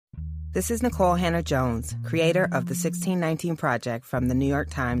This is Nicole Hannah-Jones, creator of the 1619 Project from the New York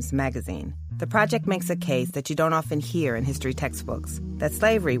Times Magazine. The project makes a case that you don't often hear in history textbooks, that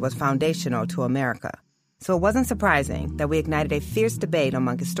slavery was foundational to America. So it wasn't surprising that we ignited a fierce debate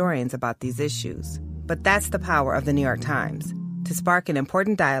among historians about these issues. But that's the power of the New York Times, to spark an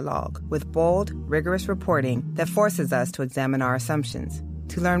important dialogue with bold, rigorous reporting that forces us to examine our assumptions.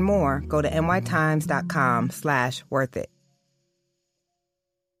 To learn more, go to nytimes.com/worthit.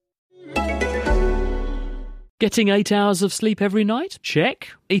 Getting 8 hours of sleep every night? Check.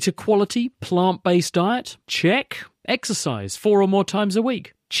 Eat a quality, plant-based diet? Check. Exercise 4 or more times a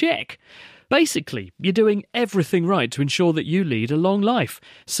week? Check. Basically, you're doing everything right to ensure that you lead a long life.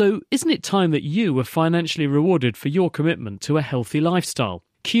 So isn't it time that you were financially rewarded for your commitment to a healthy lifestyle?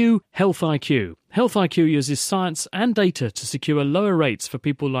 Q Health IQ. Health IQ uses science and data to secure lower rates for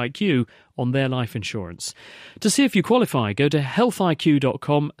people like you on their life insurance. To see if you qualify, go to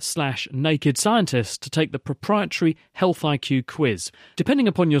healthiq.com/naked scientist to take the proprietary Health IQ quiz. Depending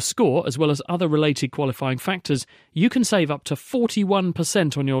upon your score, as well as other related qualifying factors, you can save up to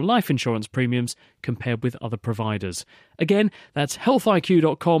 41% on your life insurance premiums compared with other providers. Again, that's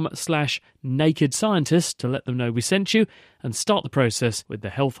healthiq.com/naked scientist to let them know we sent you and start the process with the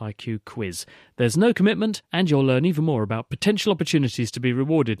Health IQ quiz. There's no commitment, and you'll learn even more about potential opportunities to be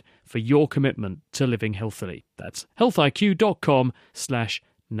rewarded for your commitment to living healthily. That's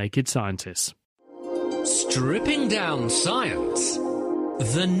healthiq.com/naked scientists. Stripping down science.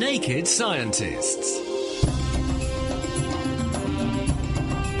 The Naked Scientists.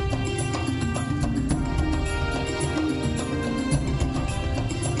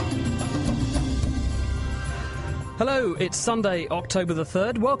 Hello, it's Sunday, October the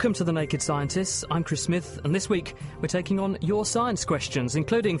 3rd. Welcome to The Naked Scientists. I'm Chris Smith, and this week we're taking on your science questions,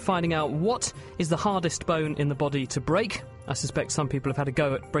 including finding out what is the hardest bone in the body to break. I suspect some people have had a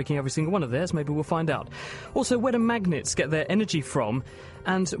go at breaking every single one of theirs. Maybe we'll find out. Also, where do magnets get their energy from?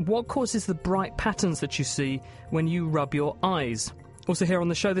 And what causes the bright patterns that you see when you rub your eyes? Also here on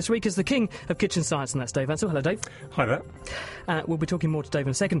the show this week is the king of kitchen science, and that's Dave Ansell. Hello, Dave. Hi there. We'll be talking more to Dave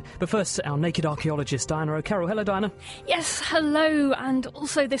in a second. But first, our naked archaeologist, Diana O'Carroll. Hello, Diana. Yes, hello. And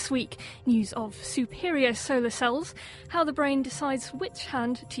also this week, news of superior solar cells, how the brain decides which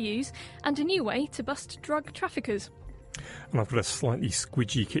hand to use, and a new way to bust drug traffickers. And I've got a slightly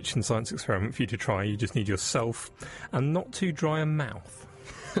squidgy kitchen science experiment for you to try. You just need yourself and not too dry a mouth.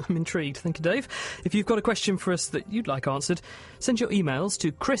 I'm intrigued. Thank you, Dave. If you've got a question for us that you'd like answered, send your emails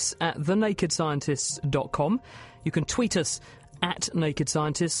to chris@thenakedscientists.com. You can tweet us @Naked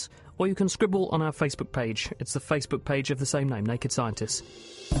Scientists, or you can scribble on our Facebook page. It's the Facebook page of the same name, Naked Scientists.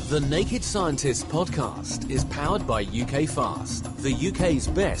 The Naked Scientists podcast is powered by UK Fast, the UK's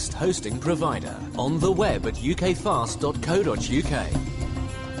best hosting provider. On the web at ukfast.co.uk.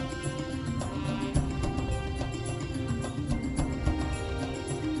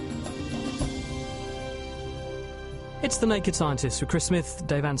 It's The Naked Scientists with Chris Smith,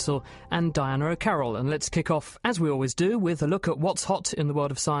 Dave Ansell and Diana O'Carroll. And let's kick off, as we always do, with a look at what's hot in the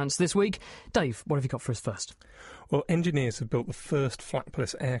world of science this week. Dave, what have you got for us first? Well, engineers have built the first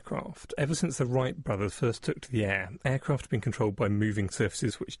flapless aircraft. Ever since the Wright brothers first took to the air, aircraft have been controlled by moving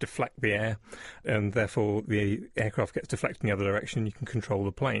surfaces which deflect the air, and therefore the aircraft gets deflected in the other direction. You can control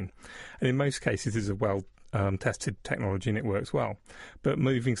the plane. And in most cases, this is a tested technology and it works well. But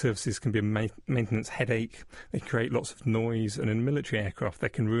moving surfaces can be a maintenance headache, they create lots of noise, and in military aircraft they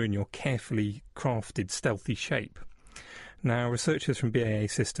can ruin your carefully crafted stealthy shape. Now, researchers from BAE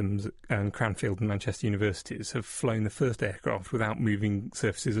Systems and Cranfield and Manchester universities have flown the first aircraft without moving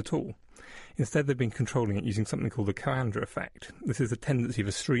surfaces at all. Instead, they've been controlling it using something called the Coanda effect. This is the tendency of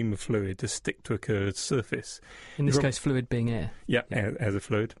a stream of fluid to stick to a curved surface. In this case, fluid being air. Yeah, air as a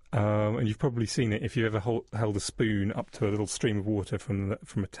fluid. And you've probably seen it if you've ever held a spoon up to a little stream of water from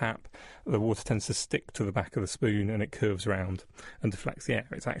a tap. The water tends to stick to the back of the spoon and it curves around and deflects the air.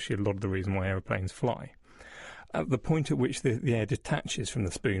 It's actually a lot of the reason why aeroplanes fly. At the point at which the air detaches from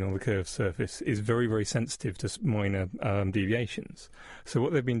the spoon or the curved surface is very, very sensitive to minor deviations. So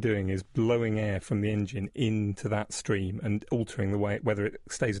what they've been doing is blowing air from the engine into that stream and altering the way, whether it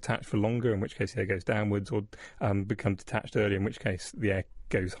stays attached for longer, in which case the air goes downwards, or becomes detached earlier, in which case the air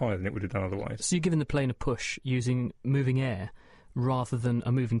goes higher than it would have done otherwise. So you're giving the plane a push using moving air rather than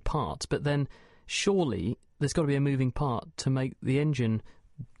a moving part, but then surely there's got to be a moving part to make the engine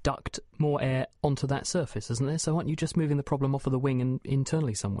duct more air onto that surface, isn't there? So aren't you just moving the problem off of the wing and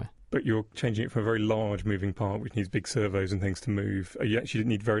internally somewhere? but you're changing it from a very large moving part, which needs big servos and things to move. You actually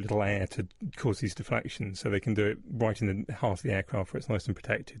need very little air to cause these deflections, so they can do it right in the heart of the aircraft where it's nice and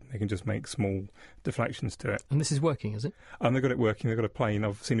protected. They can just make small deflections to it. And this is working, is it? They've got it working. They've got a plane.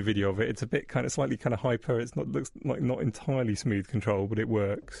 I've seen a video of it. It's a bit slightly hyper. It looks like not entirely smooth control, but it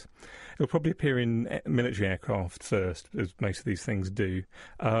works. It'll probably appear in military aircraft first, as most of these things do.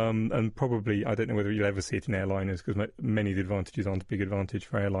 And probably, I don't know whether you'll ever see it in airliners, because many of the advantages aren't a big advantage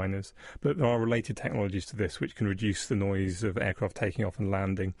for airliners. But there are related technologies to this which can reduce the noise of aircraft taking off and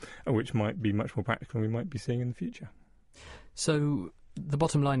landing, and which might be much more practical and we might be seeing in the future. So the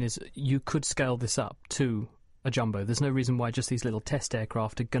bottom line is you could scale this up to a jumbo. There's no reason why just these little test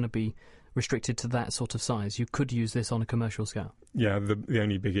aircraft are going to be restricted to that sort of size. You could use this on a commercial scale. Yeah, the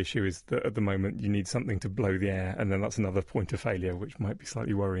only big issue is that at the moment you need something to blow the air, and then that's another point of failure, which might be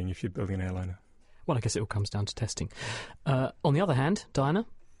slightly worrying if you're building an airliner. Well, I guess it all comes down to testing. On the other hand, Diana?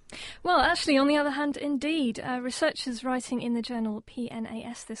 Well, actually, on the other hand, indeed, researchers writing in the journal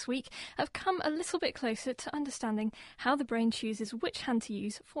PNAS this week have come a little bit closer to understanding how the brain chooses which hand to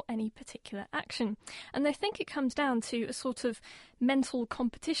use for any particular action. And they think it comes down to a sort of mental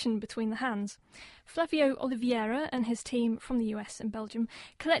competition between the hands. Flavio Oliveira and his team from the US and Belgium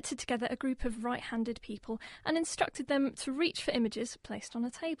collected together a group of right-handed people and instructed them to reach for images placed on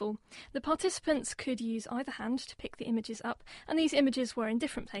a table. The participants could use either hand to pick the images up, and these images were in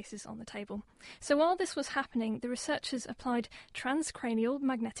different places on the table. So while this was happening, the researchers applied transcranial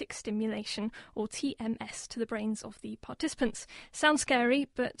magnetic stimulation, or TMS, to the brains of the participants. Sounds scary,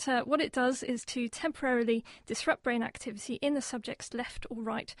 but what it does is to temporarily disrupt brain activity in the subject's left or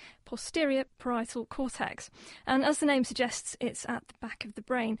right posterior parietal cortex. And as the name suggests, it's at the back of the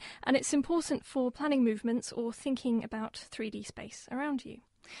brain, and it's important for planning movements or thinking about 3D space around you.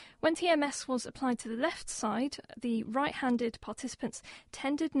 When TMS was applied to the left side, the right-handed participants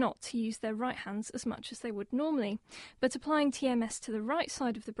tended not to use their right hands as much as they would normally, but applying TMS to the right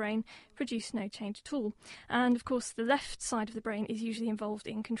side of the brain produced no change at all. And of course, the left side of the brain is usually involved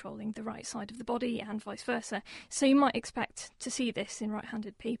in controlling the right side of the body and vice versa, so you might expect to see this in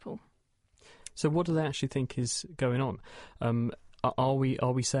right-handed people. So what do they actually think is going on? Are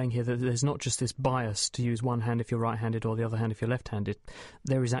we saying here that there's not just this bias to use one hand if you're right-handed or the other hand if you're left-handed?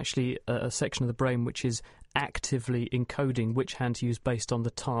 There is actually a section of the brain which is actively encoding which hand to use based on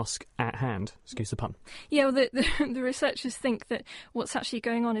the task at hand. Excuse the pun. Yeah, well, the researchers think that what's actually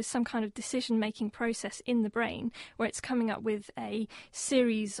going on is some kind of decision-making process in the brain where it's coming up with a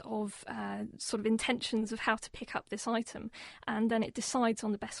series of sort of intentions of how to pick up this item, and then it decides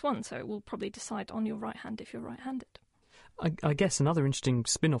on the best one. So it will probably decide on your right hand if you're right-handed. I guess another interesting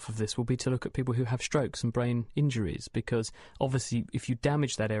spin-off of this will be to look at people who have strokes and brain injuries, because obviously if you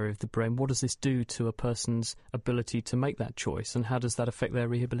damage that area of the brain, what does this do to a person's ability to make that choice, and how does that affect their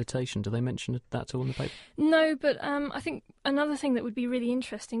rehabilitation? Do they mention that at all in the paper? No, but I think another thing that would be really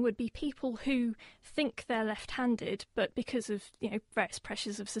interesting would be people who think they're left-handed, but because of various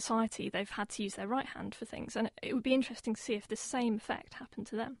pressures of society, they've had to use their right hand for things, and it would be interesting to see if the same effect happened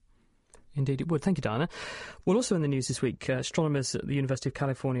to them. Indeed it would. Thank you, Diana. Well, also in the news this week, astronomers at the University of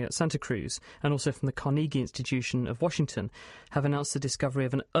California at Santa Cruz and also from the Carnegie Institution of Washington have announced the discovery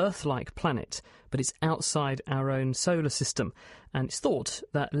of an Earth-like planet, but it's outside our own solar system. And it's thought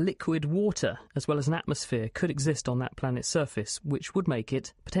that liquid water, as well as an atmosphere, could exist on that planet's surface, which would make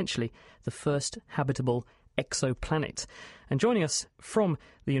it, potentially, the first habitable exoplanet. And joining us from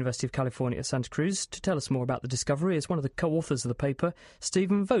the University of California at Santa Cruz to tell us more about the discovery is one of the co-authors of the paper,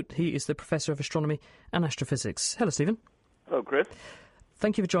 Stephen Vogt. He is the Professor of Astronomy and Astrophysics. Hello, Stephen. Hello, Chris.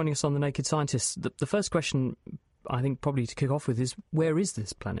 Thank you for joining us on The Naked Scientist. The first question, I think probably to kick off with, is where is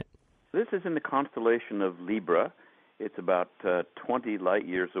this planet? This is in the constellation of Libra. It's about 20 light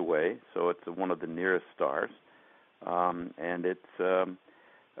years away, so it's one of the nearest stars. And it's a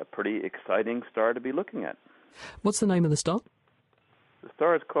pretty exciting star to be looking at. What's the name of the star? The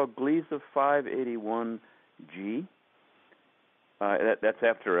star is called Gliese 581G. That's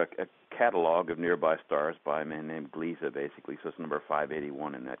after a catalog of nearby stars by a man named Gliese, basically, so it's number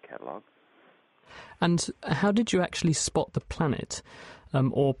 581 in that catalog. And how did you actually spot the planet,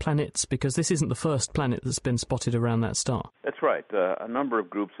 or planets, because this isn't the first planet that's been spotted around that star? That's right. A number of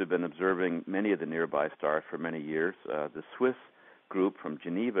groups have been observing many of the nearby stars for many years. The Swiss group from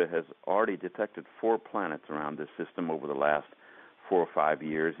Geneva has already detected 4 planets around this system over the last 4 or 5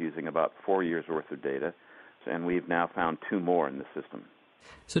 years using about 4 years' worth of data, and we've now found 2 more in the system.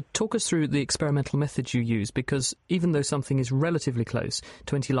 So talk us through the experimental methods you use, because even though something is relatively close,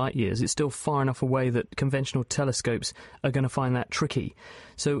 20 light years, it's still far enough away that conventional telescopes are going to find that tricky.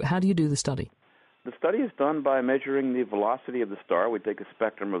 So how do you do the study? The study is done by measuring the velocity of the star. We take a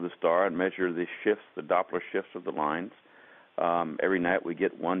spectrum of the star and measure the shifts, the Doppler shifts of the lines. Every night we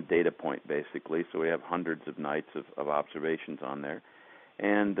get one data point, basically, so we have hundreds of nights of observations on there.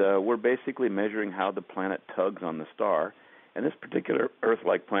 And we're basically measuring how the planet tugs on the star. And this particular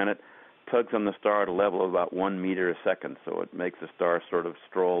Earth-like planet tugs on the star at a level of about 1 meter a second, so it makes the star sort of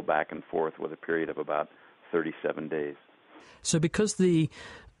stroll back and forth with a period of about 37 days. So because the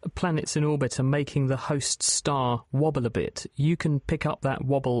planets in orbit are making the host star wobble a bit, you can pick up that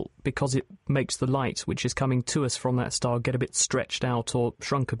wobble because it makes the light which is coming to us from that star get a bit stretched out or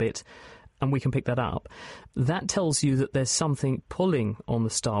shrunk a bit, and we can pick that up. That tells you that there's something pulling on the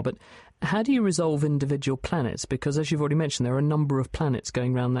star, but how do you resolve individual planets? Because as you've already mentioned, there are a number of planets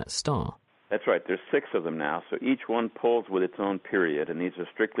going around that star. That's right. There's 6 of them now, so each one pulls with its own period, and these are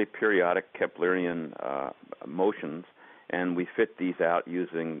strictly periodic Keplerian motions. And we fit these out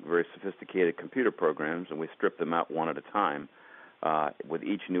using very sophisticated computer programs, and we strip them out one at a time. With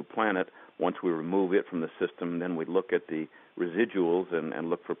each new planet, once we remove it from the system, then we look at the residuals and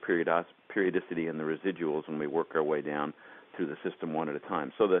look for periodicity in the residuals, and we work our way down through the system one at a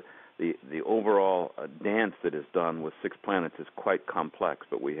time. So the overall dance that is done with 6 planets is quite complex,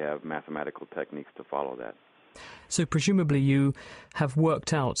 but we have mathematical techniques to follow that. So presumably you have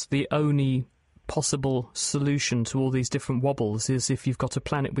worked out the only possible solution to all these different wobbles is if you've got a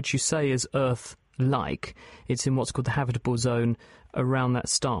planet which you say is Earth-like, it's in what's called the habitable zone around that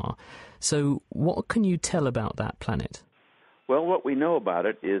star. So what can you tell about that planet? Well, what we know about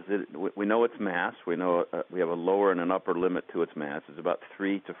it is that we know its mass. We know we have a lower and an upper limit to its mass. It's about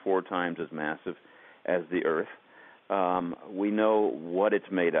 3 to 4 times as massive as the Earth. We know what it's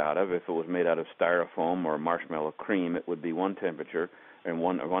made out of. If it was made out of styrofoam or marshmallow cream, it would be one temperature and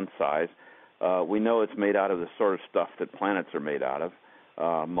one size. We know it's made out of the sort of stuff that planets are made out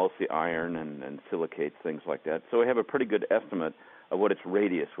of, mostly iron and silicates, things like that. So we have a pretty good estimate of what its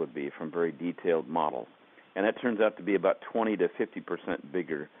radius would be from very detailed models. And that turns out to be about 20 to 50%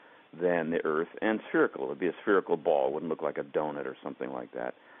 bigger than the Earth, and spherical. It would be a spherical ball. It wouldn't look like a donut or something like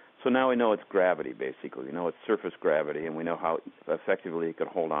that. So now we know its gravity, basically. We know its surface gravity, and we know how effectively it could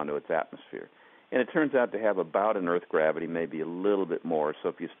hold on to its atmosphere. And it turns out to have about an Earth gravity, maybe a little bit more. So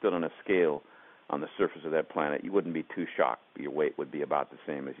if you stood on a scale on the surface of that planet, you wouldn't be too shocked. Your weight would be about the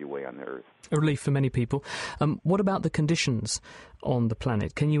same as you weigh on the Earth. A relief for many people. What about the conditions on the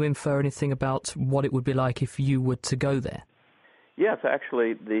planet? Can you infer anything about what it would be like if you were to go there? Yes,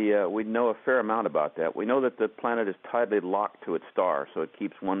 actually, we know a fair amount about that. We know that the planet is tightly locked to its star, so it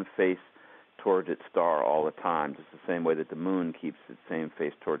keeps one face towards its star all the time, just the same way that the moon keeps its same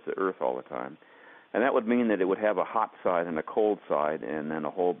face towards the Earth all the time. And that would mean that it would have a hot side and a cold side, and then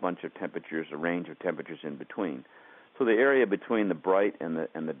a whole bunch of temperatures, a range of temperatures in between. So the area between the bright and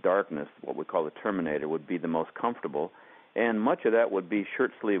the darkness, what we call the terminator, would be the most comfortable, and much of that would be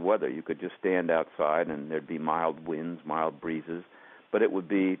shirt-sleeve weather. You could just stand outside, and there'd be mild winds, mild breezes, but it would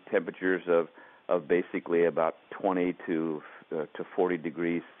be temperatures of basically about 20 to 40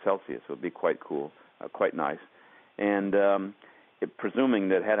 degrees Celsius. It would be quite cool, quite nice. And presuming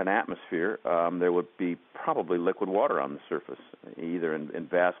that it had an atmosphere, there would be probably liquid water on the surface, either in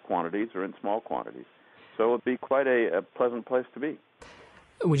vast quantities or in small quantities. So it would be quite a pleasant place to be.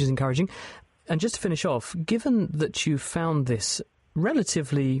 Which is encouraging. And just to finish off, given that you found this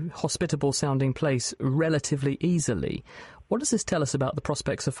relatively hospitable-sounding place relatively easily, what does this tell us about the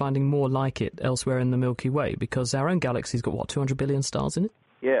prospects of finding more like it elsewhere in the Milky Way? Because our own galaxy's got, 200 billion stars in it?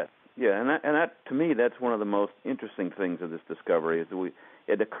 Yes. Yeah, and that to me, that's one of the most interesting things of this discovery, is that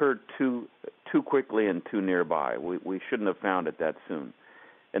it occurred too quickly and too nearby. We shouldn't have found it that soon.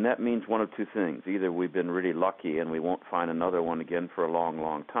 And that means one of two things. Either we've been really lucky and we won't find another one again for a long,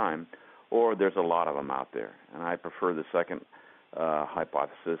 long time, or there's a lot of them out there. And I prefer the second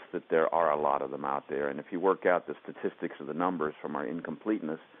hypothesis, that there are a lot of them out there. And if you work out the statistics of the numbers from our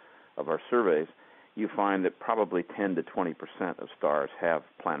incompleteness of our surveys, you find that probably 10 to 20% of stars have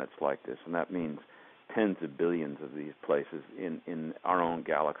planets like this, and that means tens of billions of these places in our own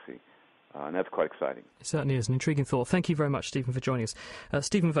galaxy, and that's quite exciting. It certainly is an intriguing thought. Thank you very much, Stephen, for joining us.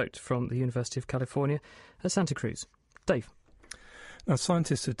 Stephen Vogt from the University of California at Santa Cruz. Dave. Now,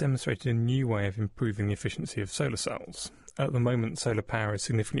 scientists have demonstrated a new way of improving the efficiency of solar cells. At the moment, solar power is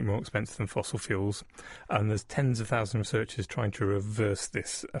significantly more expensive than fossil fuels, and there's tens of thousands of researchers trying to reverse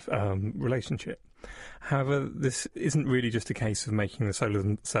this relationship. However, this isn't really just a case of making the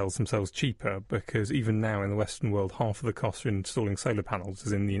solar cells themselves cheaper, because even now in the Western world, half of the cost of installing solar panels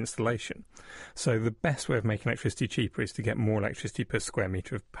is in the installation. So the best way of making electricity cheaper is to get more electricity per square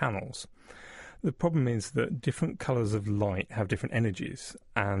metre of panels. The problem is that different colours of light have different energies,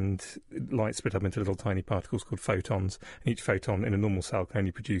 and light's split up into little tiny particles called photons, and each photon in a normal cell can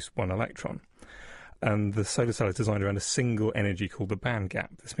only produce one electron. And the solar cell is designed around a single energy called the band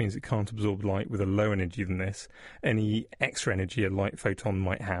gap. This means it can't absorb light with a lower energy than this. Any extra energy a light photon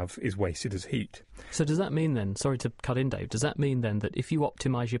might have is wasted as heat. So does that mean then, sorry to cut in, Dave, does that mean then that if you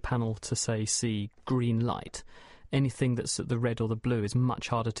optimise your panel to, say, see green light, anything that's at the red or the blue is much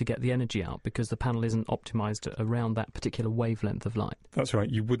harder to get the energy out because the panel isn't optimised around that particular wavelength of light? That's right.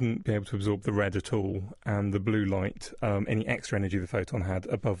 You wouldn't be able to absorb the red at all, and the blue light, any extra energy the photon had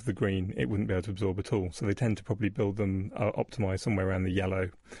above the green, it wouldn't be able to absorb at all. So they tend to probably build them optimised somewhere around the yellow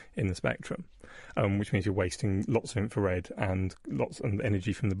in the spectrum, which means you're wasting lots of infrared and lots of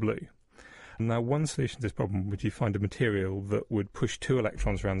energy from the blue. Now, one solution to this problem would you find a material that would push 2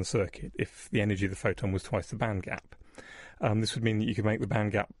 electrons around the circuit if the energy of the photon was twice the band gap. This would mean that you could make the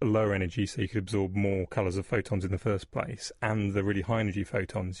band gap a lower energy, so you could absorb more colours of photons in the first place, and the really high energy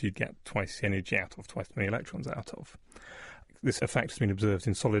photons you'd get twice the energy out of, twice as many electrons out of. This effect has been observed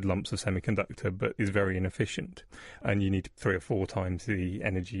in solid lumps of semiconductor, but is very inefficient, and you need 3 or 4 times the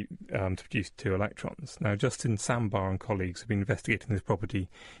energy to produce 2 electrons. Now, Justin Sambar and colleagues have been investigating this property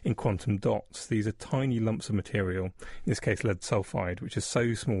in quantum dots. These are tiny lumps of material, in this case lead sulfide, which are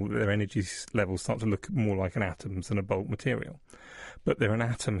so small that their energy levels start to look more like an atom than a bulk material. But they're an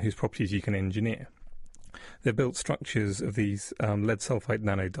atom whose properties you can engineer. They're built structures of these lead sulfide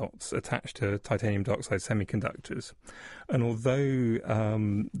nanodots attached to titanium dioxide semiconductors. And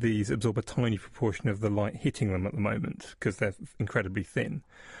although these absorb a tiny proportion of the light hitting them at the moment, because they're incredibly thin,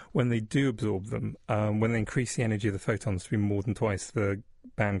 when they do absorb them, when they increase the energy of the photons to be more than twice the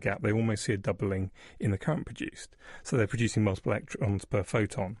band gap, they almost see a doubling in the current produced. So they're producing multiple electrons per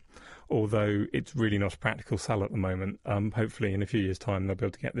photon. Although it's really not a practical cell at the moment. Hopefully in a few years' time they'll be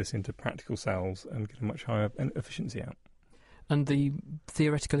able to get this into practical cells and get a much higher efficiency out. And the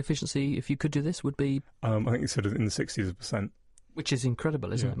theoretical efficiency, if you could do this, would be? I think it's sort of in the 60%. Which is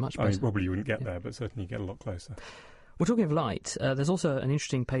incredible, isn't it? Much better. Probably you wouldn't get there, but certainly you get a lot closer. We're talking of light. There's also an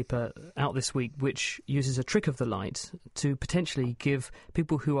interesting paper out this week which uses a trick of the light to potentially give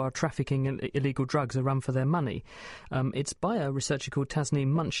people who are trafficking illegal drugs a run for their money. It's by a researcher called Tasneem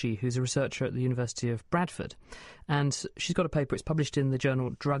Munshi, who's a researcher at the University of Bradford. And she's got a paper, it's published in the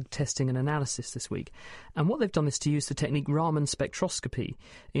journal Drug Testing and Analysis this week. And what they've done is to use the technique Raman spectroscopy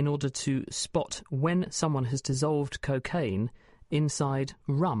in order to spot when someone has dissolved cocaine inside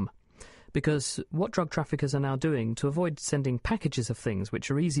rum. Because what drug traffickers are now doing, to avoid sending packages of things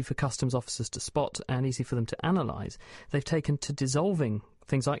which are easy for customs officers to spot and easy for them to analyse, they've taken to dissolving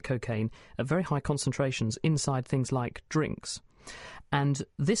things like cocaine at very high concentrations inside things like drinks. And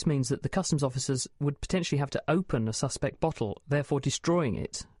this means that the customs officers would potentially have to open a suspect bottle, therefore destroying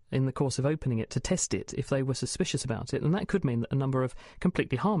it in the course of opening it to test it if they were suspicious about it. And that could mean that a number of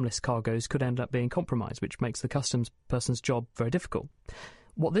completely harmless cargoes could end up being compromised, which makes the customs person's job very difficult.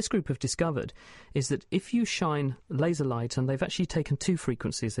 What this group have discovered is that if you shine laser light, and they've actually taken 2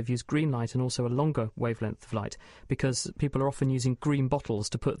 frequencies, they've used green light and also a longer wavelength of light, because people are often using green bottles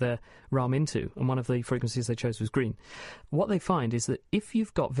to put their rum into, and one of the frequencies they chose was green. What they find is that if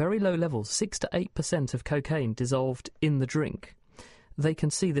you've got very low levels, 6 to 8% of cocaine dissolved in the drink, they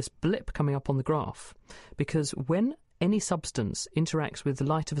can see this blip coming up on the graph, because when any substance interacts with the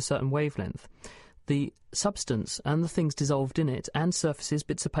light of a certain wavelength, the substance and the things dissolved in it and surfaces,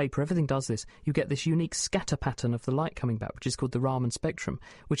 bits of paper, everything does this. You get this unique scatter pattern of the light coming back, which is called the Raman spectrum,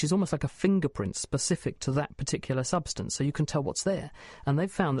 which is almost like a fingerprint specific to that particular substance, so you can tell what's there. And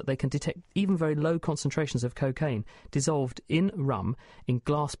they've found that they can detect even very low concentrations of cocaine dissolved in rum, in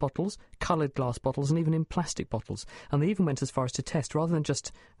glass bottles, coloured glass bottles, and even in plastic bottles. And they even went as far as to test, rather than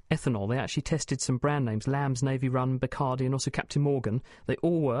just ethanol, they actually tested some brand names, Lamb's, Navy Run, Bacardi, and also Captain Morgan. They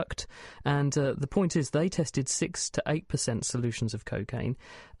all worked, and the point is they tested 6 to 8% solutions of cocaine.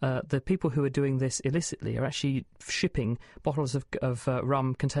 The people who are doing this illicitly are actually shipping bottles of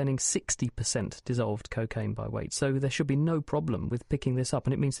rum containing 60% dissolved cocaine by weight. So there should be no problem with picking this up,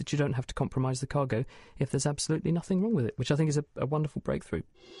 and it means that you don't have to compromise the cargo if there's absolutely nothing wrong with it, which I think is a wonderful breakthrough.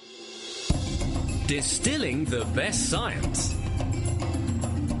 Distilling the best science.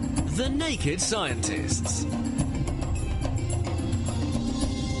 The Naked Scientists.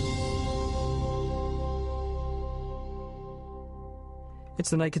 It's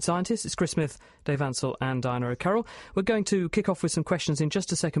The Naked Scientists. It's Chris Smith, Dave Ansell and Diana O'Carroll. We're going to kick off with some questions in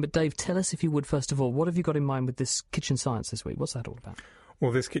just a second, but Dave, tell us, if you would, first of all, what have you got in mind with this kitchen science this week? What's that all about?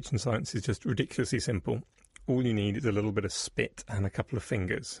 Well, this kitchen science is just ridiculously simple. All you need is a little bit of spit and a couple of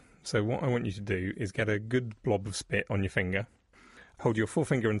fingers. So what I want you to do is get a good blob of spit on your finger, hold your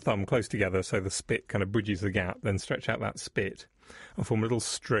forefinger and thumb close together so the spit kind of bridges the gap, then stretch out that spit and form a little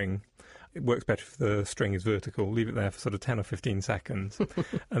string. It works better if the string is vertical. Leave it there for sort of 10 or 15 seconds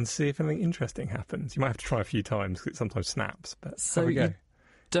and see if anything interesting happens. You might have to try a few times because it sometimes snaps, but so have a go. You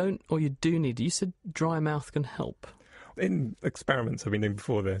don't, or you do need, you said dry mouth can help. In experiments I've been doing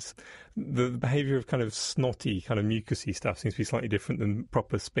before this, the behaviour of kind of snotty, kind of mucousy stuff seems to be slightly different than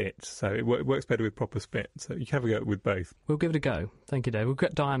proper spit. So it works better with proper spit. So you can have a go with both. We'll give it a go. Thank you, Dave. We've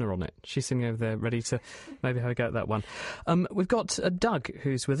got Diana on it. She's sitting over there ready to maybe have a go at that one. We've got Doug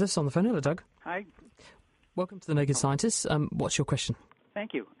who's with us on the phone. Hello, Doug. Hi. Welcome to The Naked Scientists. What's your question?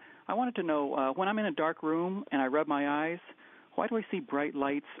 Thank you. I wanted to know, when I'm in a dark room and I rub my eyes, why do I see bright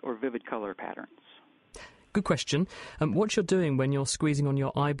lights or vivid color patterns? Good question. What you're doing when you're squeezing on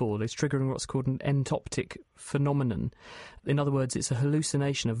your eyeball is triggering what's called an entoptic phenomenon. In other words, it's a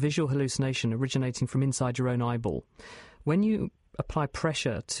hallucination, a visual hallucination originating from inside your own eyeball. When you apply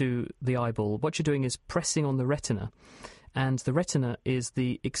pressure to the eyeball, what you're doing is pressing on the retina. And the retina is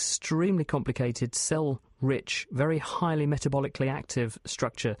the extremely complicated, cell-rich, very highly metabolically active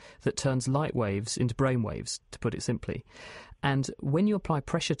structure that turns light waves into brain waves, to put it simply. And when you apply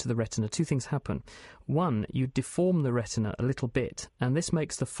pressure to the retina, two things happen. One, you deform the retina a little bit, and this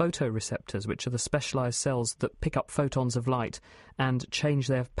makes the photoreceptors, which are the specialised cells that pick up photons of light and change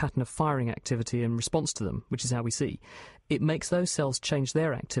their pattern of firing activity in response to them, which is how we see. It makes those cells change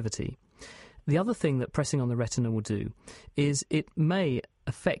their activity. The other thing that pressing on the retina will do is it may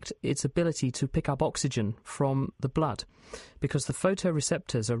affect its ability to pick up oxygen from the blood, because the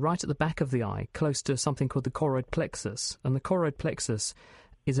photoreceptors are right at the back of the eye, close to something called the choroid plexus, and the choroid plexus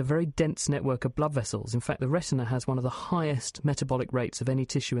is a very dense network of blood vessels. In fact, the retina has one of the highest metabolic rates of any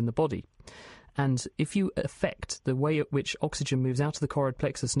tissue in the body. And if you affect the way at which oxygen moves out of the choroid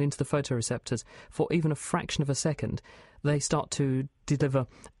plexus and into the photoreceptors for even a fraction of a second, they start to deliver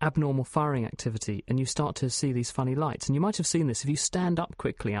abnormal firing activity, and you start to see these funny lights. And you might have seen this if you stand up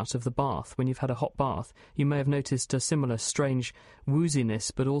quickly out of the bath when you've had a hot bath. You may have noticed a similar strange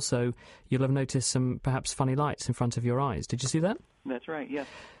wooziness, but also you'll have noticed some perhaps funny lights in front of your eyes. Did you see that? That's right, yes.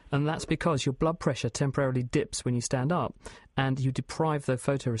 And that's because your blood pressure temporarily dips when you stand up, and you deprive the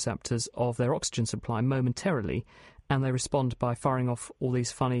photoreceptors of their oxygen supply momentarily, and they respond by firing off all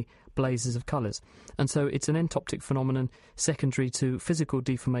these funny blazes of colours. And so it's an entoptic phenomenon secondary to physical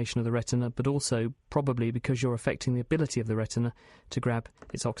deformation of the retina, but also probably because you're affecting the ability of the retina to grab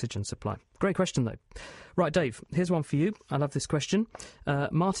its oxygen supply. Great question, though. Right, Dave, here's one for you. I love this question.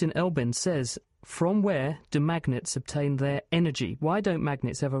 Martin Elbin says, from where do magnets obtain their energy? Why don't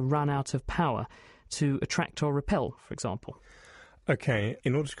magnets ever run out of power to attract or repel, for example? Okay,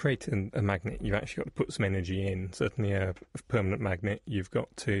 in order to create a magnet, you've actually got to put some energy in. Certainly a permanent magnet, you've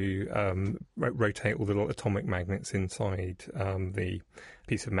got to rotate all the little atomic magnets inside the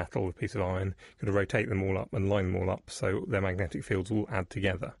piece of metal, the piece of iron. You've got to rotate them all up and line them all up so their magnetic fields all add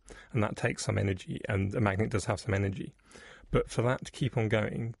together. And that takes some energy, and a magnet does have some energy. But for that to keep on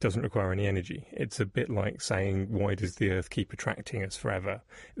going doesn't require any energy. It's a bit like saying, why does the Earth keep attracting us forever?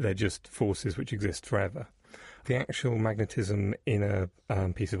 They're just forces which exist forever. The actual magnetism in a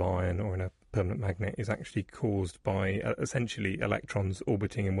piece of iron or in a permanent magnet is actually caused by essentially electrons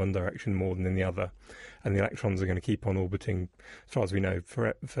orbiting in one direction more than in the other. And the electrons are going to keep on orbiting, as far as we know,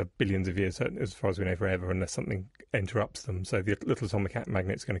 for billions of years, as far as we know, forever, unless something interrupts them. So the little atomic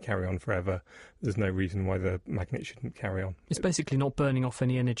magnet's going to carry on forever. There's no reason why the magnet shouldn't carry on. It's basically not burning off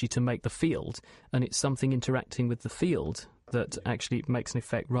any energy to make the field, and it's something interacting with the field that actually makes an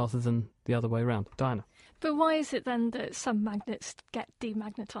effect rather than the other way around. Diana? But why is it then that some magnets get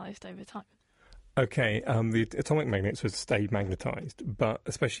demagnetized over time? Okay, the atomic magnets would stay magnetised, but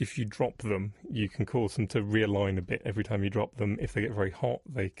especially if you drop them, you can cause them to realign a bit every time you drop them. If they get very hot,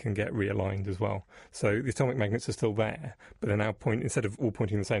 they can get realigned as well. So the atomic magnets are still there, but they're now instead of all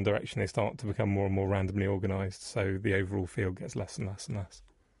pointing in the same direction, they start to become more and more randomly organised, so the overall field gets less and less and less.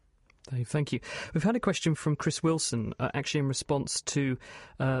 Dave, thank you. We've had a question from Chris Wilson, actually in response to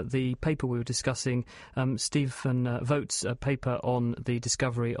the paper we were discussing, Stephen Vogt's paper on the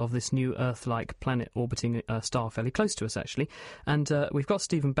discovery of this new Earth-like planet orbiting a star fairly close to us, actually. And we've got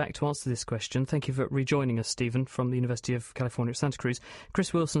Stephen back to answer this question. Thank you for rejoining us, Stephen, from the University of California at Santa Cruz.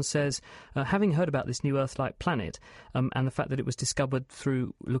 Chris Wilson says, having heard about this new Earth-like planet and the fact that it was discovered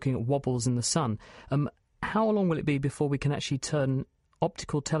through looking at wobbles in the sun, how long will it be before we can actually turn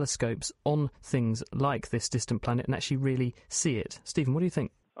optical telescopes on things like this distant planet and actually really see it? Stephen, what do you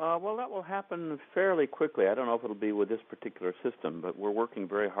think? Well, that will happen fairly quickly. I don't know if it'll be with this particular system, but we're working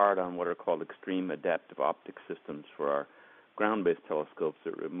very hard on what are called extreme adaptive optic systems for our ground-based telescopes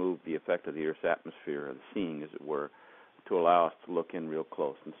that remove the effect of the Earth's atmosphere, or the seeing, as it were, to allow us to look in real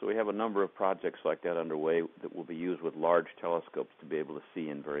close. And so we have a number of projects like that underway that will be used with large telescopes to be able to see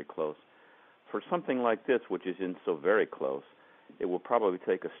in very close. For something like this, which is in so very close, it will probably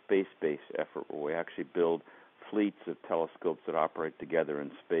take a space-based effort where we actually build fleets of telescopes that operate together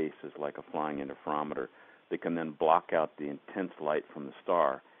in space as like a flying interferometer that can then block out the intense light from the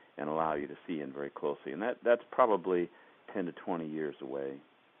star and allow you to see in very closely. And that's probably 10 to 20 years away.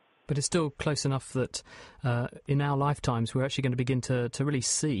 But it's still close enough that in our lifetimes we're actually going to begin to really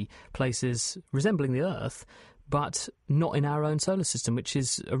see places resembling the Earth, but not in our own solar system, which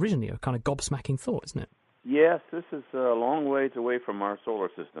is originally a kind of gobsmacking thought, isn't it? Yes, this is a long ways away from our solar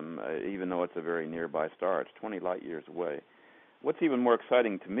system, even though it's a very nearby star. It's 20 light years away. What's even more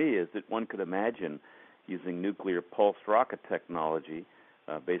exciting to me is that one could imagine using nuclear pulsed rocket technology,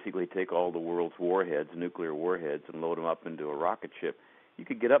 basically take all the world's warheads, nuclear warheads, and load them up into a rocket ship. You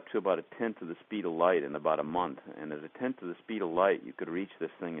could get up to about a tenth of the speed of light in about a month, and at a tenth of the speed of light, you could reach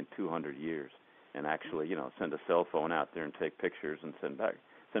this thing in 200 years and actually, send a cell phone out there and take pictures and send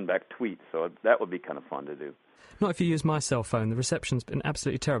back tweets. So that would be kind of fun to do. Not if you use my cell phone. The reception's been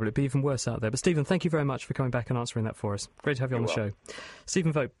absolutely terrible. It'd be even worse out there. But, Stephen, thank you very much for coming back and answering that for us. Great to have you on the show.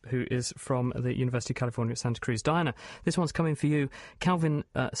 Stephen Vogt, who is from the University of California at Santa Cruz. Diana, this one's coming for you. Calvin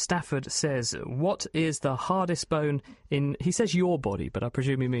Stafford says, what is the hardest bone in... He says your body, but I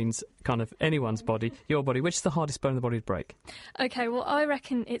presume he means kind of anyone's body. Your body. Which is the hardest bone in the body to break? OK, well, I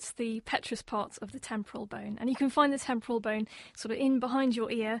reckon it's the petrous parts of the temporal bone. And you can find the temporal bone sort of in behind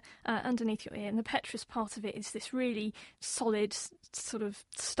your ear, underneath your ear. And the petrous part of it is this really solid, sort of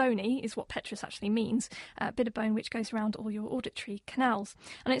stony, is what petrous actually means, a bit of bone which goes around all your auditory canals.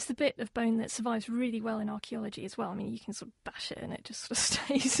 And it's the bit of bone that survives really well in archaeology as well. I mean, you can sort of bash it and it just sort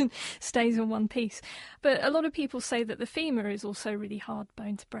of stays in one piece. But a lot of people say that the femur is also a really hard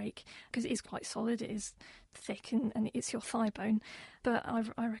bone to break because it is quite solid, it is thick, and it's your thigh bone. But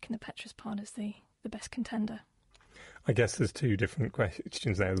I reckon the petrous part is the best contender. I guess there's two different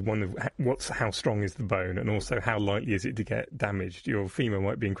questions there. One of how strong is the bone, and also how likely is it to get damaged? Your femur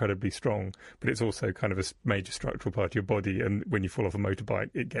might be incredibly strong, but it's also kind of a major structural part of your body, and when you fall off a motorbike,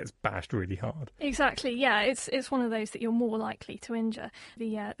 it gets bashed really hard. Exactly, yeah. It's one of those that you're more likely to injure.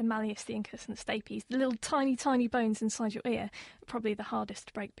 The malleus, the incus, and the stapes, the little tiny bones inside your ear, probably the hardest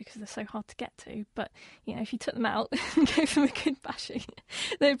to break because they're so hard to get to. But if you took them out and gave them a good bashing,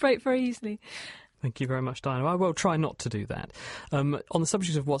 they'd break very easily. Thank you very much, Diana. I will try not to do that. On the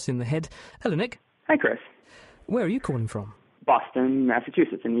subject of what's in the head, hello, Nick. Hi, Chris. Where are you calling from? Boston,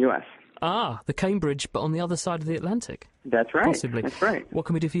 Massachusetts, in the U.S. Ah, the Cambridge, but on the other side of the Atlantic. That's right. Possibly. That's right. What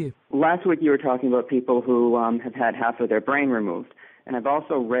can we do for you? Last week you were talking about people who have had half of their brain removed. And I've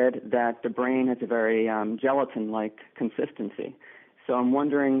also read that the brain has a very gelatin-like consistency. So I'm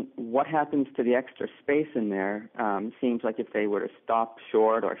wondering what happens to the extra space in there. Seems like if they were to stop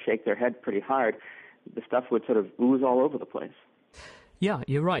short or shake their head pretty hard, the stuff would sort of ooze all over the place. Yeah,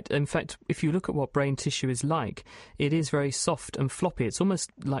 you're right. In fact, if you look at what brain tissue is like, it is very soft and floppy. It's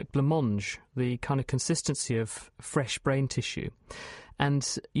almost like blancmange, the kind of consistency of fresh brain tissue.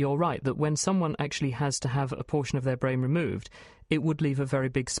 And you're right that when someone actually has to have a portion of their brain removed, it would leave a very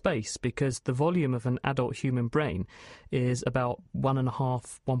big space because the volume of an adult human brain is about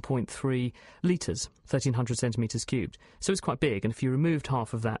 1.3 litres, 1,300 centimetres cubed. So it's quite big, and if you removed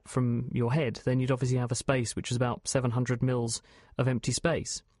half of that from your head, then you'd obviously have a space which is about 700 mils of empty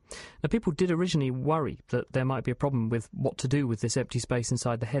space. Now, people did originally worry that there might be a problem with what to do with this empty space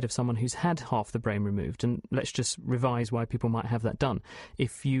inside the head of someone who's had half the brain removed, and let's just revise why people might have that done.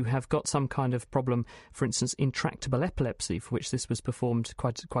 If you have got some kind of problem, for instance, intractable epilepsy, for which this was performed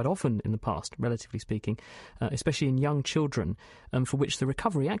quite often in the past, relatively speaking, especially in young children, for which the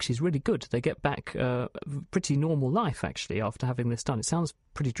recovery actually is really good. They get back pretty normal life, actually, after having this done. It sounds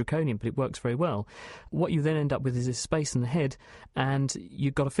pretty draconian, but it works very well. What you then end up with is this space in the head, and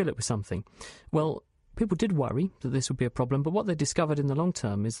you've got to fill it with something. Well, people did worry that this would be a problem, but what they discovered in the long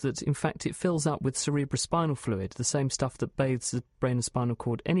term is that, in fact, it fills up with cerebrospinal fluid, the same stuff that bathes the brain and spinal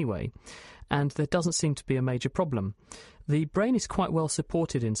cord anyway, and there doesn't seem to be a major problem. The brain is quite well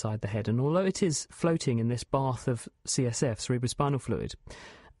supported inside the head, and although it is floating in this bath of CSF, cerebrospinal fluid,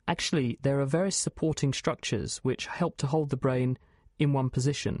 actually there are various supporting structures which help to hold the brain in one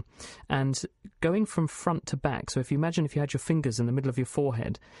position. And going from front to back, so if you imagine if you had your fingers in the middle of your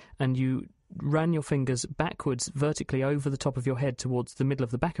forehead and you ran your fingers backwards vertically over the top of your head towards the middle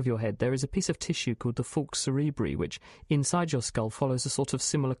of the back of your head, there is a piece of tissue called the falx cerebri, which inside your skull follows a sort of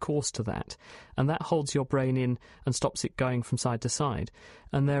similar course to that. And that holds your brain in and stops it going from side to side.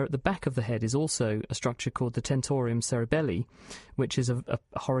 And there at the back of the head is also a structure called the tentorium cerebelli, which is a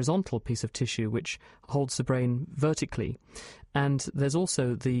horizontal piece of tissue which holds the brain vertically. And there's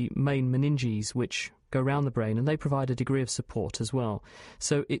also the main meninges, which go around the brain, and they provide a degree of support as well.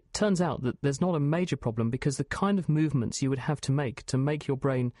 So it turns out that there's not a major problem, because the kind of movements you would have to make your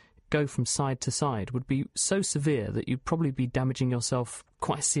brain go from side to side would be so severe that you'd probably be damaging yourself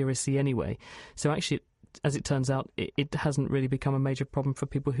quite seriously anyway. So actually, as it turns out, it hasn't really become a major problem for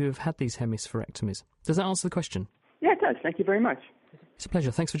people who have had these hemispherectomies. Does that answer the question? Yeah, it does. Thank you very much. It's a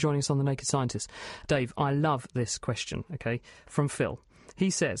pleasure. Thanks for joining us on The Naked Scientist. Dave, I love this question, okay, from Phil. He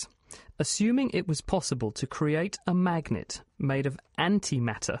says, assuming it was possible to create a magnet made of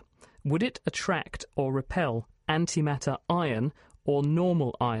antimatter, would it attract or repel antimatter iron or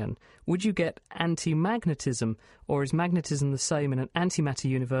normal iron? Would you get antimagnetism, or is magnetism the same in an antimatter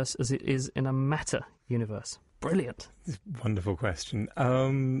universe as it is in a matter universe? Brilliant. Wonderful question.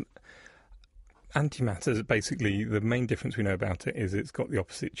 Antimatter, basically, the main difference we know about it is it's got the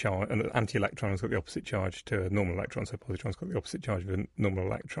opposite charge, and an anti-electron has got the opposite charge to a normal electron, so a positron's got the opposite charge of a normal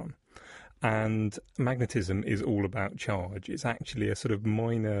electron. And magnetism is all about charge. It's actually a sort of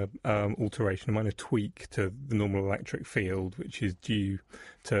minor alteration, a minor tweak to the normal electric field, which is due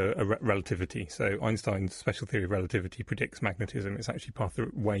to relativity. So Einstein's special theory of relativity predicts magnetism. It's actually part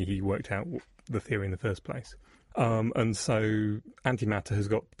of the way he worked out the theory in the first place. And so antimatter has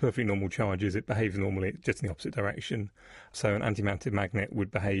got perfectly normal charges. It behaves normally, just in the opposite direction. So an antimatter magnet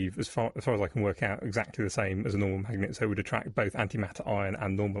would behave, as far as I can work out, exactly the same as a normal magnet. So it would attract both antimatter iron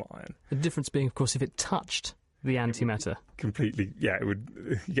and normal iron. The difference being, of course, if it touched the antimatter. Completely, yeah, it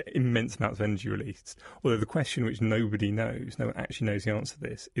would get immense amounts of energy released. Although the question which nobody knows, no one actually knows the answer to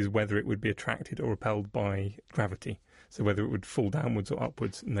this, is whether it would be attracted or repelled by gravity. So whether it would fall downwards or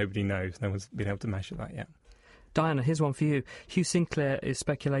upwards, nobody knows. No one's been able to measure that yet. Diana, here's one for you. Hugh Sinclair is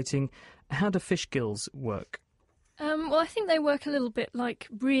speculating, how do fish gills work? Well, I think they work a little bit like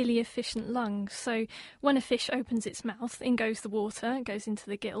really efficient lungs. So when a fish opens its mouth, in goes the water, it goes into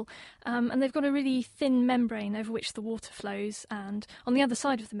the gill, and they've got a really thin membrane over which the water flows, and on the other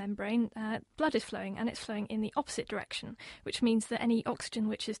side of the membrane, blood is flowing, and it's flowing in the opposite direction, which means that any oxygen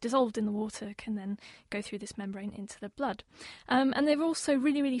which is dissolved in the water can then go through this membrane into the blood. And they're also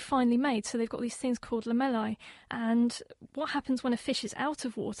really, really finely made, so they've got these things called lamellae, and what happens when a fish is out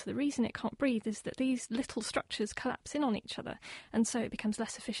of water, the reason it can't breathe is that these little structures collapse in on each other, and so it becomes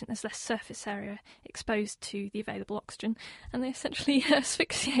less efficient. There's less surface area exposed to the available oxygen, and they essentially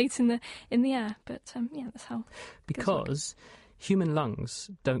asphyxiate in the air. But yeah, that's how. Because human lungs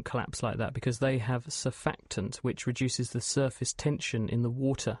don't collapse like that, because they have surfactant, which reduces the surface tension in the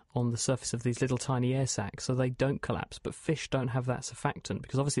water on the surface of these little tiny air sacs, so they don't collapse. But fish don't have that surfactant,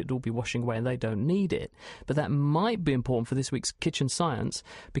 because obviously it'd all be washing away and they don't need it. But that might be important for this week's Kitchen Science,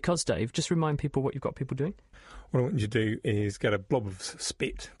 because, Dave, just remind people what you've got people doing. What I want you to do is get a blob of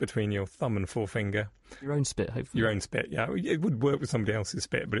spit between your thumb and forefinger. Your own spit, hopefully. Your own spit, yeah. It would work with somebody else's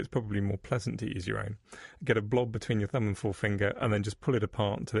spit, but it's probably more pleasant to use your own. Get a blob between your thumb and forefinger, and then just pull it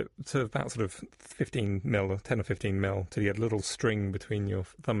apart to about sort of 15 mil, 10 or 15 mil, till you get a little string between your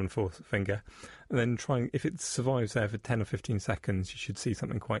thumb and forefinger. And then if it survives there for 10 or 15 seconds, you should see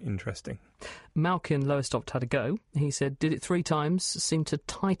something quite interesting. Malkin Lowestoft had a go. He said, did it 3 times, seemed to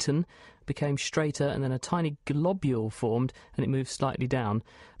tighten, became straighter, and then a tiny globule formed and it moved slightly down,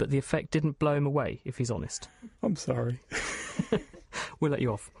 but the effect didn't blow him away, if he's honest. I'm sorry. We'll let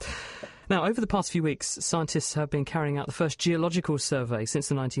you off. Now, over the past few weeks, scientists have been carrying out the first geological survey since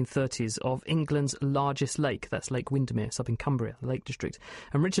the 1930s of England's largest lake. That's Lake Windermere. It's up in Cumbria, the Lake District.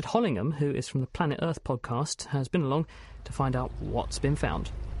 And Richard Hollingham, who is from the Planet Earth podcast, has been along to find out what's been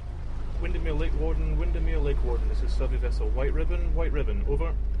found. Windermere Lake Warden, this is survey vessel. White ribbon,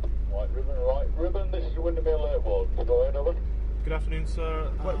 over. White ribbon, this is Windermere Lake Warden. Go ahead, over. Good afternoon,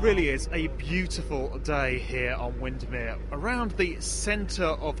 sir. Well, it really is a beautiful day here on Windermere. Around the centre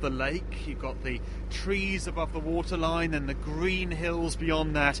of the lake, you've got the trees above the waterline and the green hills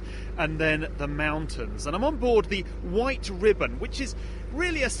beyond that, and then the mountains. And I'm on board the White Ribbon, which is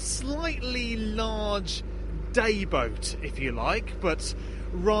really a slightly large day boat, if you like, but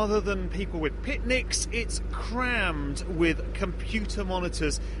rather than people with picnics, it's crammed with computer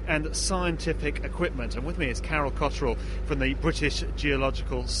monitors and scientific equipment. And with me is Carol Cotterill from the British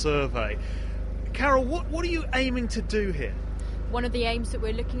Geological Survey. Carol, what are you aiming to do here? One of the aims that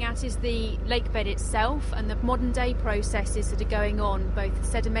we're looking at is the lake bed itself and the modern day processes that are going on, both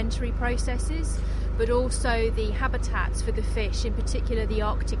sedimentary processes but also the habitats for the fish, in particular the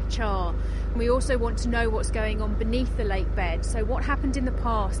Arctic char. We also want to know what's going on beneath the lake bed. So what happened in the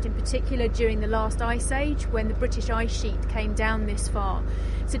past, in particular during the last ice age when the British ice sheet came down this far.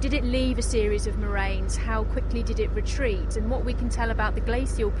 So did it leave a series of moraines? How quickly did it retreat? And what we can tell about the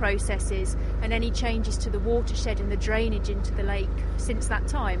glacial processes and any changes to the watershed and the drainage into the lake since that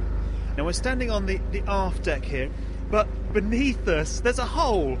time. Now we're standing on the aft deck here, but beneath us there's a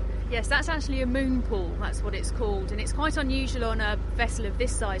hole. Yes, that's actually a moon pool, that's what it's called, and it's quite unusual on a vessel of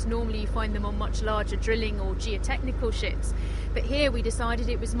this size. Normally you find them on much larger drilling or geotechnical ships, but here we decided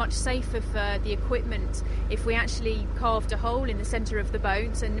it was much safer for the equipment if we actually carved a hole in the centre of the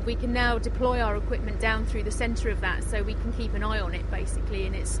boat, and we can now deploy our equipment down through the centre of that so we can keep an eye on it basically,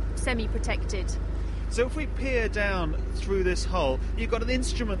 and it's semi-protected. So if we peer down through this hole, you've got an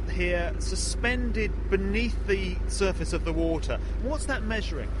instrument here suspended beneath the surface of the water. What's that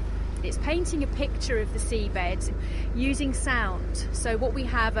measuring? It's painting a picture of the seabed using sound. So what we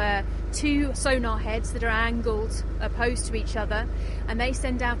have are two sonar heads that are angled opposed to each other, and they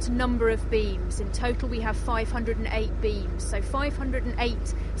send out a number of beams. In total we have 508 beams. So 508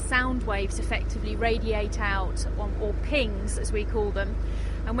 sound waves effectively radiate out, or pings as we call them.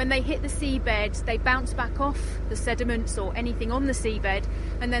 And when they hit the seabed, they bounce back off the sediments or anything on the seabed,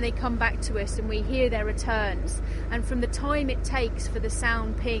 and then they come back to us and we hear their returns. And from the time it takes for the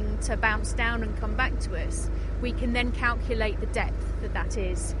sound ping to bounce down and come back to us, we can then calculate the depth that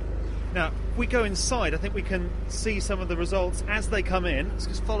is. Now, if we go inside, I think we can see some of the results as they come in. Let's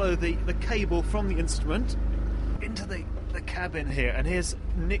just follow the cable from the instrument into the cabin here, and here's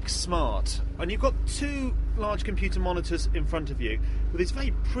Nick Smart, and you've got two large computer monitors in front of you with these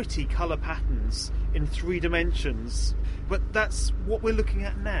very pretty colour patterns in 3 dimensions, but that's what we're looking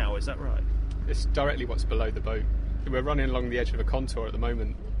at now, is that right? It's directly what's below the boat. We're running along the edge of a contour at the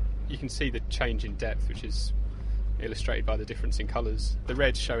moment. You can see the change in depth, which is illustrated by the difference in colours. The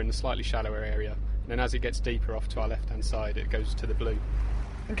red's showing the slightly shallower area, and then as it gets deeper off to our left hand side it goes to the blue.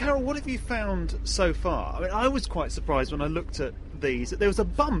 And Carol, what have you found so far? I mean, I was quite surprised when I looked at these that there was a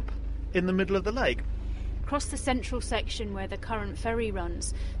bump in the middle of the lake. Across the central section where the current ferry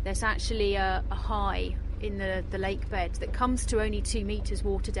runs, there's actually a high in the lake bed that comes to only 2 metres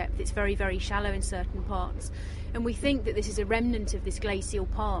water depth. It's very, very shallow in certain parts. And we think that this is a remnant of this glacial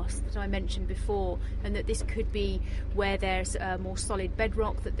past that I mentioned before, and that this could be where there's a more solid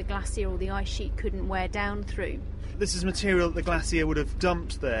bedrock that the glacier or the ice sheet couldn't wear down through. This is material that the glacier would have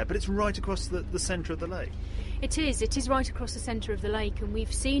dumped there, but it's right across the centre of the lake. It is right across the centre of the lake, and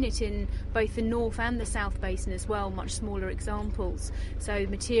we've seen it in both the north and the south basin as well, much smaller examples. So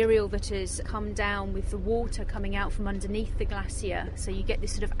material that has come down with the water coming out from underneath the glacier, so you get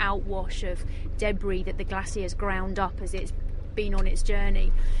this sort of outwash of debris that the glacier has ground up as it's been on its journey,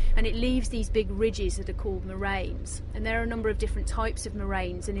 and it leaves these big ridges that are called moraines. And there are a number of different types of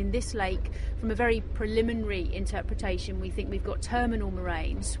moraines, and in this lake, from a very preliminary interpretation, we think we've got terminal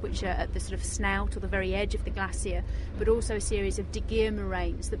moraines, which are at the sort of snout or the very edge of the glacier, but also a series of de Geer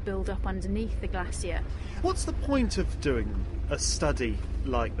moraines that build up underneath the glacier. What's the point of doing a study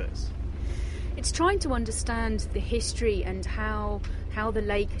like this? It's trying to understand the history and how the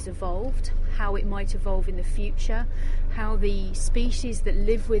lake has evolved, how it might evolve in the future, how the species that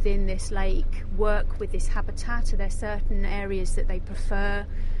live within this lake work with this habitat. Are there certain areas that they prefer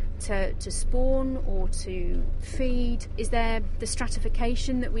to spawn or to feed? Is there the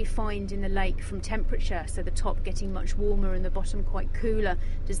stratification that we find in the lake from temperature, so the top getting much warmer and the bottom quite cooler?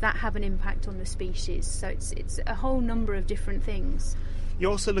 Does that have an impact on the species? So it's a whole number of different things.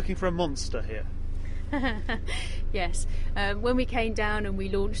 You're also looking for a monster here. Yes. When we came down and we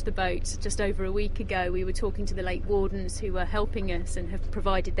launched the boat just over a week ago, we were talking to the lake wardens who were helping us and have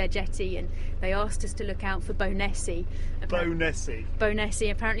provided their jetty, and they asked us to look out for Bonessi.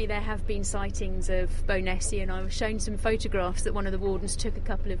 Bonessi. Apparently there have been sightings of Bonessi, and I was shown some photographs that one of the wardens took a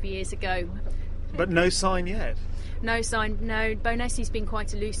couple of years ago. But no sign yet? No sign, no. Bonessi's been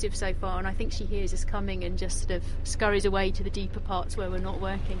quite elusive so far, and I think she hears us coming and just sort of scurries away to the deeper parts where we're not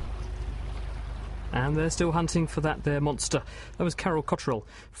working. And they're still hunting for their monster. That was Carol Cottrell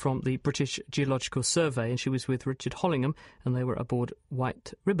from the British Geological Survey, and she was with Richard Hollingham, and they were aboard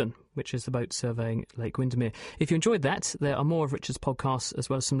White Ribbon, which is the boat surveying Lake Windermere. If you enjoyed that, there are more of Richard's podcasts, as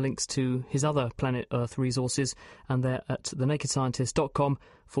well as some links to his other Planet Earth resources, and they're at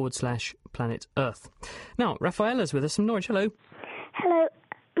thenakedscientist.com/Planet Earth. Now, Rafaela's with us from Norwich. Hello. Hello.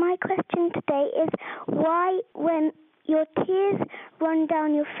 My question today is why, when your tears run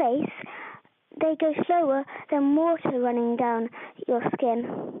down your face, they go slower than water running down your skin?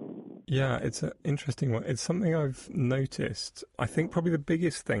 Yeah, it's an interesting one. It's something I've noticed. I think probably the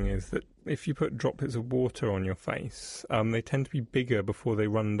biggest thing is that if you put droplets of water on your face, they tend to be bigger before they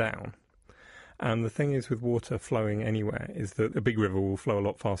run down. And the thing is with water flowing anywhere is that a big river will flow a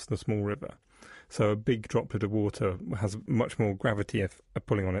lot faster than a small river. So a big droplet of water has much more gravity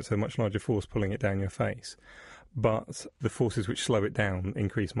pulling on it, so a much larger force pulling it down your face. But the forces which slow it down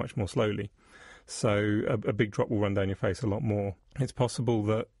increase much more slowly. So a big drop will run down your face a lot more. It's possible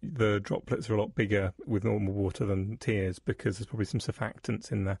that the droplets are a lot bigger with normal water than tears because there's probably some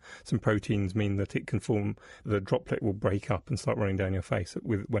surfactants in there. Some proteins mean that it can form, the droplet will break up and start running down your face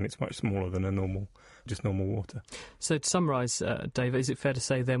when it's much smaller than normal water. So to summarise, Dave, is it fair to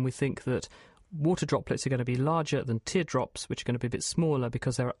say then we think that water droplets are going to be larger than teardrops, which are going to be a bit smaller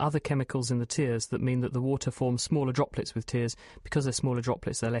because there are other chemicals in the tears that mean that the water forms smaller droplets with tears. Because they're smaller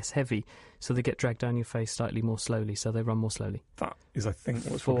droplets, they're less heavy, so they get dragged down your face slightly more slowly, so they run more slowly. That is, I think,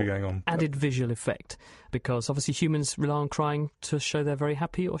 what's probably going on. Added visual effect, because obviously humans rely on crying to show they're very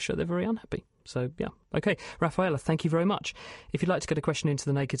happy or show they're very unhappy. So, yeah. OK, Rafaela, thank you very much. If you'd like to get a question into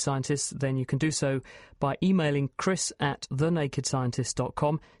The Naked Scientist, then you can do so by emailing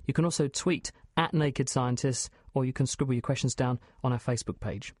chris@thenakedscientist.com. You can also tweet @nakedscientists, or you can scribble your questions down on our Facebook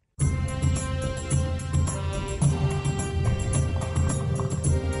page.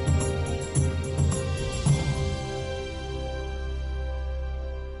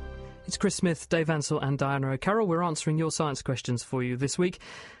 It's Chris Smith, Dave Ansell and Diana O'Carroll. We're answering your science questions for you this week,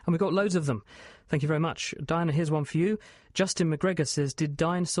 and we've got loads of them. Thank you very much. Diana, here's one for you. Justin McGregor says, did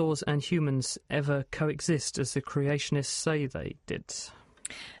dinosaurs and humans ever coexist as the creationists say they did?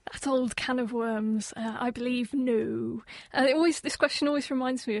 That old can of worms. I believe no. This question always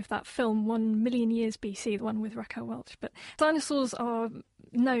reminds me of that film 1 million years BC, the one with Raquel Welch. But dinosaurs are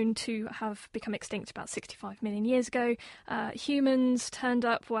known to have become extinct about 65 million years ago. Humans turned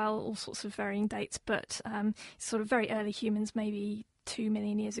up, all sorts of varying dates, but sort of very early humans, maybe 2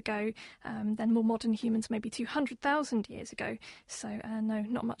 million years ago, then more modern humans maybe 200,000 years ago. So no,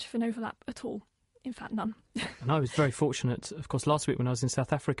 not much of an overlap at all. In fact, none. And I was very fortunate, of course, last week when I was in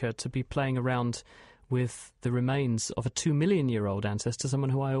South Africa to be playing around with the remains of a 2 million year old ancestor,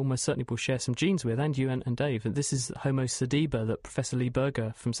 someone who I almost certainly will share some genes with, and you and Dave. And this is Homo sediba that Professor Lee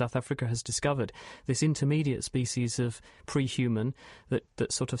Berger from South Africa has discovered, this intermediate species of pre-human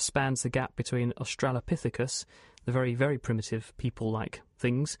that sort of spans the gap between Australopithecus, the very, very primitive people-like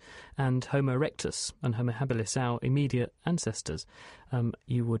things, and Homo erectus and Homo habilis, our immediate ancestors.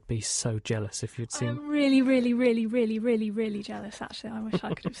 You would be so jealous if you'd seen... I'm really, really, really, really, really, really jealous, actually. I wish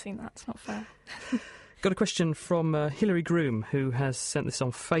I could have seen that. It's not fair. Got a question from Hilary Groom, who has sent this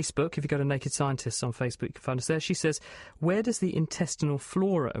on Facebook. If you go to Naked Scientists on Facebook, you can find us there. She says, where does the intestinal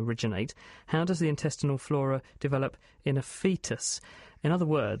flora originate? How does the intestinal flora develop in a fetus? In other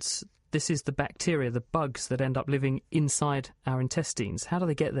words, this is the bacteria, the bugs that end up living inside our intestines. How do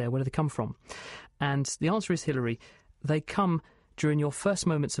they get there? Where do they come from? And the answer is, Hilary, they come during your first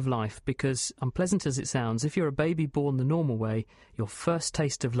moments of life, because, unpleasant as it sounds, if you're a baby born the normal way, your first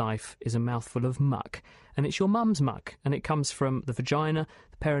taste of life is a mouthful of muck. And it's your mum's muck, and it comes from the vagina,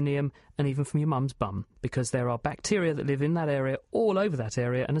 the perineum, and even from your mum's bum, because there are bacteria that live in that area, all over that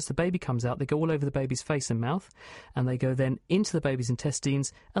area, and as the baby comes out, they go all over the baby's face and mouth, and they go then into the baby's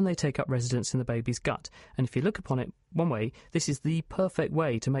intestines, and they take up residence in the baby's gut. And if you look upon it one way, this is the perfect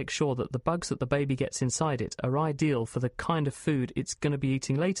way to make sure that the bugs that the baby gets inside it are ideal for the kind of food it's going to be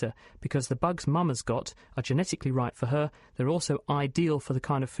eating later, because the bugs mum has got are genetically right for her, they're also ideal for the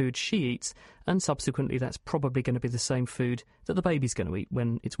kind of food she eats, and subsequently that's probably going to be the same food that the baby's going to eat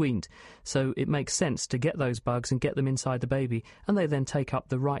when it's weaned. So it makes sense to get those bugs and get them inside the baby, and they then take up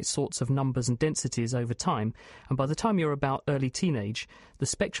the right sorts of numbers and densities over time, and by the time you're about early teenage, the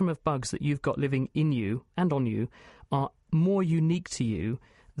spectrum of bugs that you've got living in you and on you are more unique to you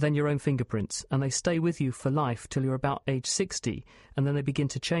than your own fingerprints, and they stay with you for life till you're about age 60, and then they begin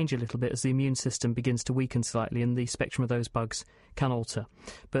to change a little bit as the immune system begins to weaken slightly, and the spectrum of those bugs can alter.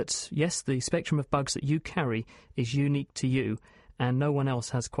 But yes, the spectrum of bugs that you carry is unique to you, and no one else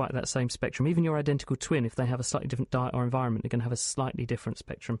has quite that same spectrum. Even your identical twin, if they have a slightly different diet or environment, they're going to have a slightly different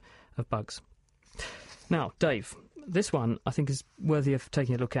spectrum of bugs. Now, Dave, this one I think is worthy of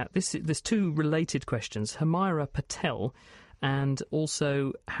taking a look at. There's two related questions. Hamira Patel and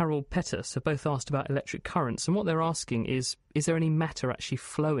also Harold Pettus have both asked about electric currents, and what they're asking is there any matter actually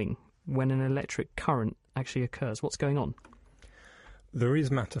flowing when an electric current actually occurs? What's going on? There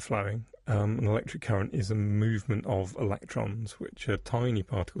is matter flowing. An electric current is a movement of electrons, which are tiny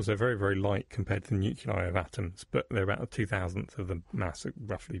particles. They're very, very light compared to the nuclei of atoms, but they're about a 2,000th of the mass,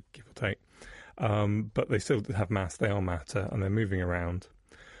 roughly, give or take. But they still have mass, they are matter, and they're moving around.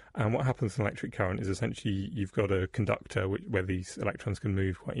 And what happens in electric current is essentially you've got a conductor where these electrons can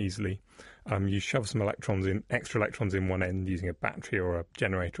move quite easily. You shove some extra electrons in one end using a battery or a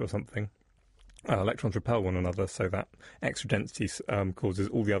generator or something. Electrons repel one another, so that extra density causes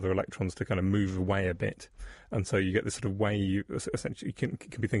all the other electrons to kind of move away a bit, and so you get this sort of wave. Essentially, you can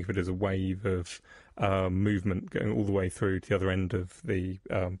be think of it as a wave of movement going all the way through to the other end of the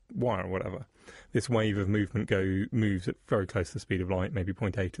wire or whatever. This wave of movement moves at very close to the speed of light, maybe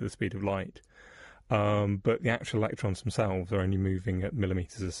 0.8 of the speed of light. But the actual electrons themselves are only moving at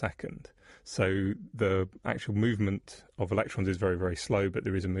millimetres a second. So the actual movement of electrons is very, very slow, but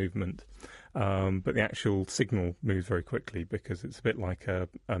there is a movement. But the actual signal moves very quickly because it's a bit like a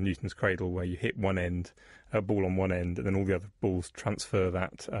Newton's cradle where you hit one end, a ball on one end, and then all the other balls transfer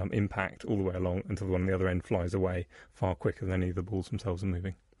that impact all the way along until the one on the other end flies away far quicker than any of the balls themselves are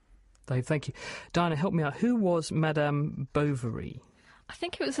moving. Dave, thank you. Diana, help me out. Who was Madame Bovary? I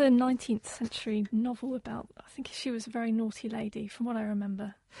think it was a 19th century novel about, I think she was a very naughty lady, from what I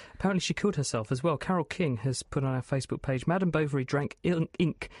remember. Apparently she killed herself as well. Carol King has put on our Facebook page, Madame Bovary drank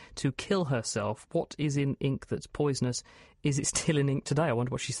ink to kill herself. What is in ink that's poisonous? Is it still in ink today? I wonder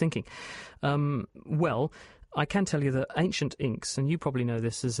what she's thinking. Well, I can tell you that ancient inks, and you probably know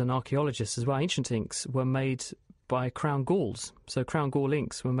this as an archaeologist as well, ancient inks were made by crown galls. So crown gall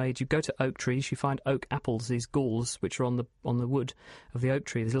inks were made. You go to oak trees, you find oak apples, these galls which are on the wood of the oak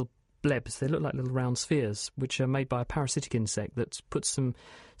tree, these little blebs, they look like little round spheres, which are made by a parasitic insect that puts some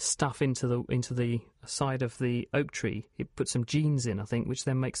stuff into the side of the oak tree. It puts some genes in, I think, which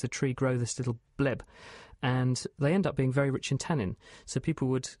then makes the tree grow this little bleb. And they end up being very rich in tannin. So people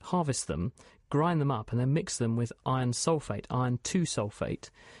would harvest them, grind them up, and then mix them with iron sulfate, iron 2 sulfate,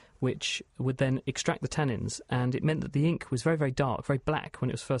 which would then extract the tannins, and it meant that the ink was very, very dark, very black when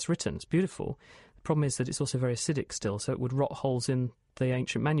it was first written. It's beautiful. The problem is that it's also very acidic still, so it would rot holes in the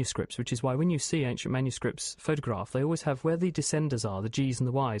ancient manuscripts, which is why when you see ancient manuscripts photographed, they always have where the descenders are, the G's and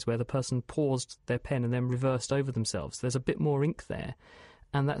the Y's, where the person paused their pen and then reversed over themselves. There's a bit more ink there,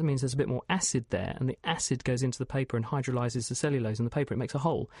 and that means there's a bit more acid there, and the acid goes into the paper and hydrolyses the cellulose in the paper. It makes a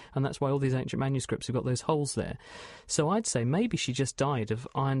hole, and that's why all these ancient manuscripts have got those holes there. So I'd say maybe she just died of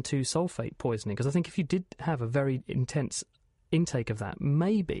iron 2 sulfate poisoning, because I think if you did have a very intense intake of that,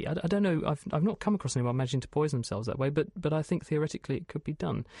 maybe, I don't know, I've not come across anyone managing to poison themselves that way, but I think theoretically it could be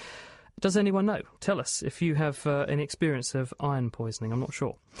done. Does anyone know? Tell us if you have any experience of iron poisoning. I'm not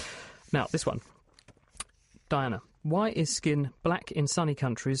sure. Now, this one. Diana, why is skin black in sunny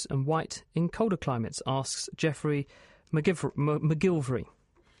countries and white in colder climates? Asks Jeffrey McGilvery.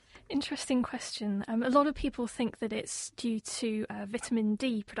 Interesting question. A lot of people think that it's due to vitamin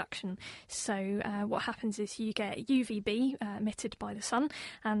D production. So what happens is you get UVB emitted by the sun,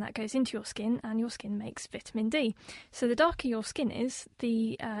 and that goes into your skin, and your skin makes vitamin D. So the darker your skin is,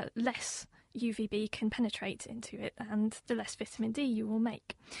 the less UVB can penetrate into it, and the less vitamin D you will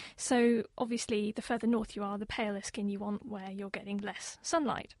make. So obviously the further north you are, the paler skin you want, where you're getting less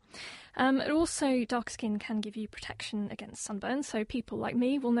sunlight. Also, dark skin can give you protection against sunburn, so people like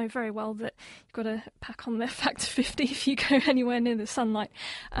me will know very well that you've got to pack on the factor 50 if you go anywhere near the sunlight.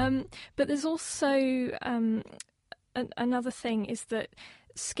 But there's also another thing, is that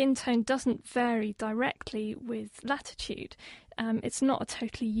skin tone doesn't vary directly with latitude. It's not a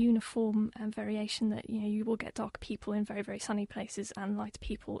totally uniform variation that, you will get darker people in very, very sunny places and lighter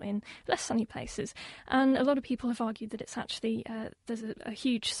people in less sunny places. And a lot of people have argued that it's actually, there's a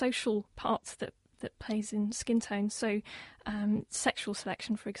huge social part that plays in skin tone. So sexual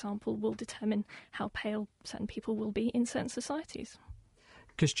selection, for example, will determine how pale certain people will be in certain societies.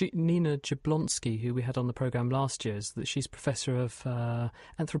 Because Nina Jablonski, who we had on the programme last year, is that she's professor of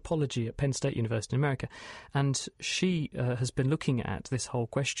anthropology at Penn State University in America, and she has been looking at this whole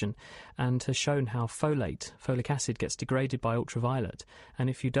question and has shown how folic acid gets degraded by ultraviolet, and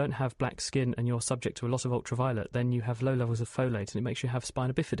if you don't have black skin and you're subject to a lot of ultraviolet, then you have low levels of folate, and it makes you have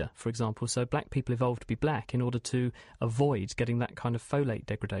spina bifida, for example. So black people evolved to be black in order to avoid getting that kind of folate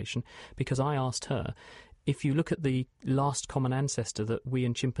degradation, because I asked her, if you look at the last common ancestor that we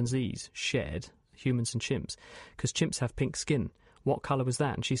and chimpanzees shared, humans and chimps, because chimps have pink skin, what colour was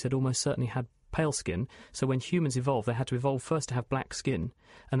that? And she said almost certainly had pale skin. So when humans evolved, they had to evolve first to have black skin.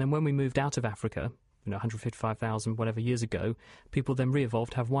 And then when we moved out of Africa, 155,000 whatever years ago, people then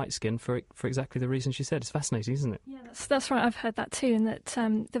re-evolved to have white skin for exactly the reason she said. It's fascinating, isn't it? Yeah, that's right. I've heard that too, and that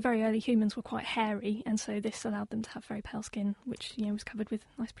the very early humans were quite hairy, and so this allowed them to have very pale skin, which was covered with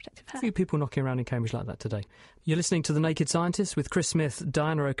nice protective hair. A few people knocking around in Cambridge like that today. You're listening to The Naked Scientist with Chris Smith,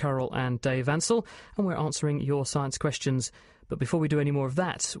 Diana O'Carroll and Dave Ansell, and we're answering your science questions. But before we do any more of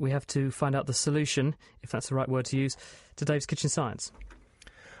that, we have to find out the solution, if that's the right word to use, to Dave's Kitchen Science.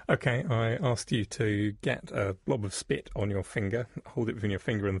 Okay, I asked you to get a blob of spit on your finger, hold it between your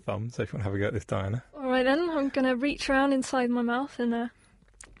finger and thumb, so if you want to have a go at this, Diana. All right then, I'm going to reach around inside my mouth and...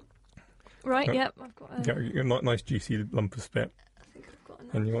 Right, yep, I've got a nice juicy lump of spit. I think I've got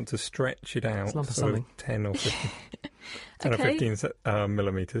enough. And you want to stretch it out, lump of sort something. of 10 or 15, 10 Okay. or 15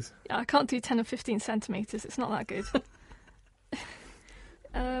 millimetres. Yeah, I can't do 10 or 15 centimetres, it's not that good.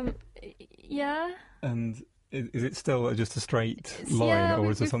 Yeah. And is it still just a straight line, yeah,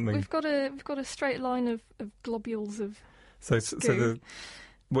 or is there something? We've got a straight line of globules of. So goo.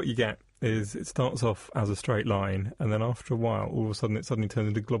 what you get is it starts off as a straight line, and then after a while, all of a sudden, it suddenly turns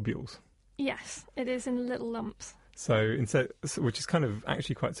into globules. Yes, it is in little lumps. So which is kind of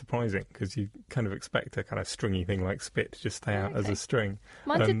actually quite surprising, because you kind of expect a kind of stringy thing like spit to just stay out as a string.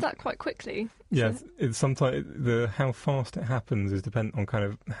 Mine did that quite quickly. Yeah, it's sometimes how fast it happens is dependent on kind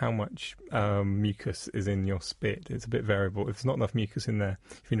of how much mucus is in your spit. It's a bit variable. If there's not enough mucus in there,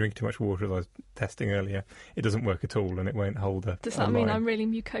 if you drink too much water, as I was testing earlier, it doesn't work at all, and it won't hold a. Does that mean I'm really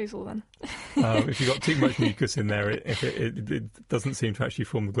mucosal then? If you've got too much mucus in there, it doesn't seem to actually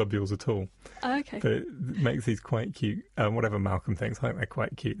form the globules at all. Oh, okay. But it makes these quite cute. Whatever Malcolm thinks, I think they're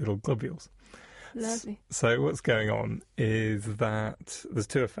quite cute little globules. Lovely. So what's going on is that there's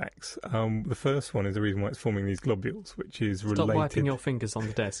two effects. The first one is the reason why it's forming these globules, which is related... Stop wiping your fingers on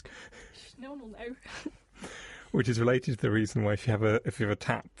the desk. No one will know. Which is related to the reason why if you have a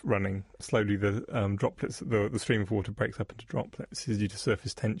tap running, slowly the droplets, the stream of water breaks up into droplets. This is due to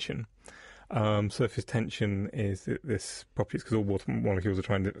surface tension. Surface tension is this property because all water molecules are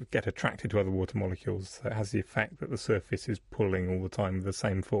trying to get attracted to other water molecules. So it has the effect that the surface is pulling all the time with the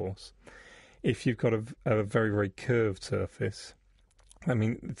same force. If you've got a very, very curved surface,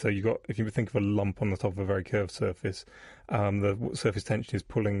 if you think of a lump on the top of a very curved surface, the surface tension is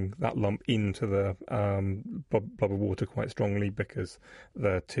pulling that lump into the blob of water quite strongly because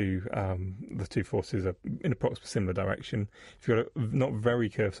the two forces are in approximately similar direction. If you've got a not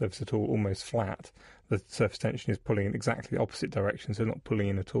very curved surface at all, almost flat, the surface tension is pulling in exactly the opposite direction, so not pulling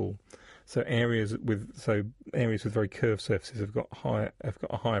in at all. So areas with very curved surfaces have got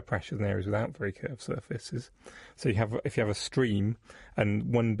a higher pressure than areas without very curved surfaces. So if you have a stream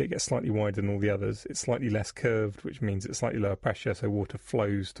and one bit gets slightly wider than all the others, it's slightly less curved, which means it's slightly lower pressure. So water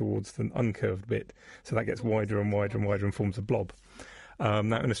flows towards the uncurved bit, so that gets wider and wider and wider and forms a blob. Now,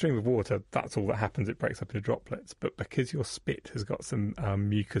 in a stream of water, that's all that happens. It breaks up into droplets. But because your spit has got some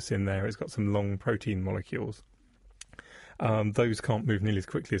mucus in there, it's got some long protein molecules. Those can't move nearly as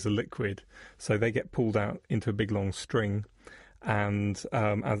quickly as a liquid, so they get pulled out into a big long string, and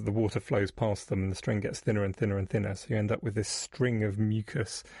as the water flows past them, the string gets thinner and thinner and thinner, so you end up with this string of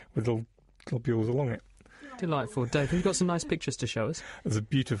mucus with little globules along it. Delightful. Dave, you've got some nice pictures to show us. There's a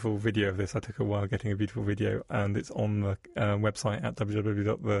beautiful video of this. I took a while getting a beautiful video, and it's on the website at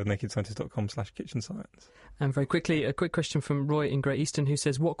www.thenakedscientist.com/kitchenscience. And very quickly, a quick question from Roy in Great Eastern, who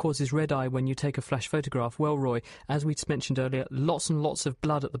says, what causes red eye when you take a flash photograph? Well, Roy, as we mentioned earlier, lots and lots of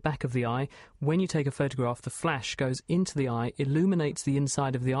blood at the back of the eye. When you take a photograph, the flash goes into the eye, illuminates the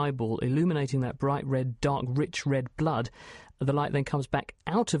inside of the eyeball, illuminating that bright red, dark, rich red blood. The light then comes back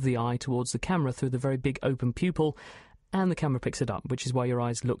out of the eye towards the camera through the very big open pupil, and the camera picks it up, which is why your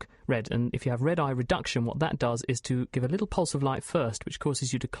eyes look red. And if you have red eye reduction, what that does is to give a little pulse of light first, which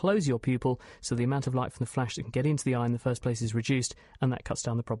causes you to close your pupil, so the amount of light from the flash that can get into the eye in the first place is reduced, and that cuts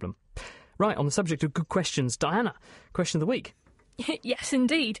down the problem. Right, on the subject of good questions, Diana, question of the week. Yes,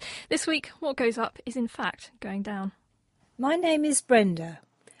 indeed. This week, what goes up is in fact going down. My name is Brenda.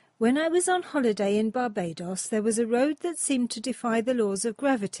 When I was on holiday in Barbados, there was a road that seemed to defy the laws of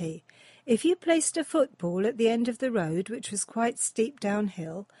gravity. If you placed a football at the end of the road, which was quite steep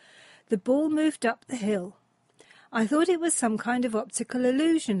downhill, the ball moved up the hill. I thought it was some kind of optical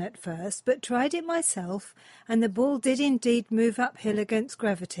illusion at first, but tried it myself, and the ball did indeed move uphill against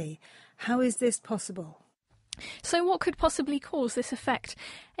gravity. How is this possible? So what could possibly cause this effect?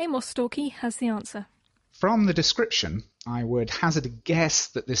 Amos Storkey has the answer. From the description, I would hazard a guess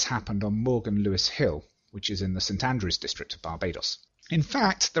that this happened on Morgan Lewis Hill, which is in the St Andrews district of Barbados. In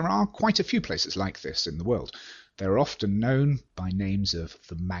fact, there are quite a few places like this in the world. They're often known by names of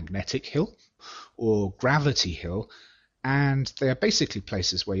the Magnetic Hill or Gravity Hill, and they are basically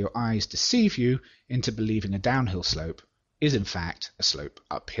places where your eyes deceive you into believing a downhill slope is in fact a slope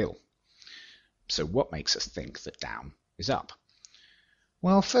uphill. So what makes us think that down is up?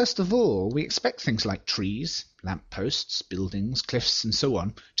 Well, first of all, we expect things like trees, lampposts, buildings, cliffs, and so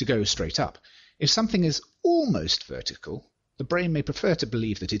on to go straight up. If something is almost vertical, the brain may prefer to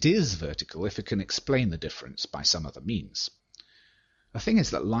believe that it is vertical if it can explain the difference by some other means. The thing is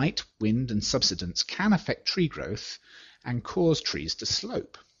that light, wind, and subsidence can affect tree growth and cause trees to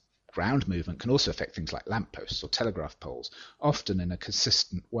slope. Ground movement can also affect things like lampposts or telegraph poles, often in a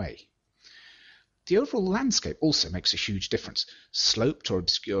consistent way. The overall landscape also makes a huge difference. Sloped or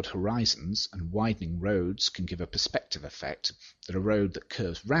obscured horizons and widening roads can give a perspective effect that a road that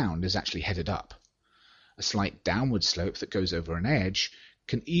curves round is actually headed up. A slight downward slope that goes over an edge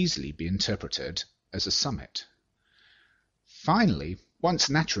can easily be interpreted as a summit. Finally, once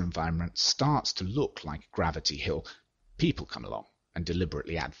natural environment starts to look like Gravity Hill, people come along and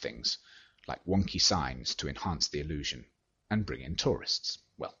deliberately add things, like wonky signs to enhance the illusion, and bring in tourists.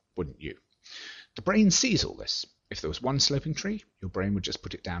 Well, wouldn't you? The brain sees all this. If there was one sloping tree, your brain would just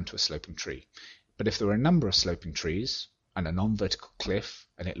put it down to a sloping tree. But if there are a number of sloping trees and a non-vertical cliff,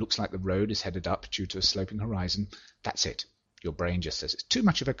 and it looks like the road is headed up due to a sloping horizon, that's it. Your brain just says it's too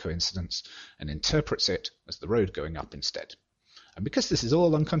much of a coincidence and interprets it as the road going up instead. And because this is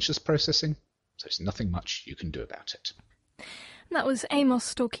all unconscious processing, there's nothing much you can do about it. And that was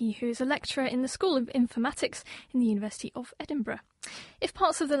Amos Storkey, who is a lecturer in the School of Informatics in the University of Edinburgh. If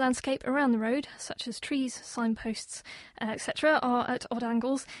parts of the landscape around the road, such as trees, signposts, etc., are at odd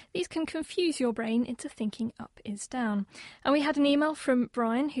angles, these can confuse your brain into thinking up is down. And we had an email from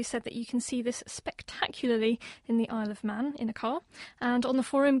Brian who said that you can see this spectacularly in the Isle of Man in a car. And on the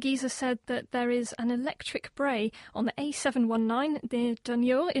forum, Giza said that there is an electric bray on the A719 near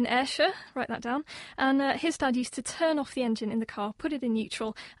Dunure in Ayrshire, write that down, and his dad used to turn off the engine in the car, put it in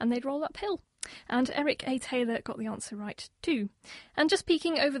neutral, and they'd roll uphill. And Eric A. Taylor got the answer right too. And just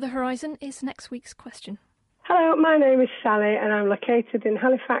peeking over the horizon is next week's question. Hello, my name is Sally and I'm located in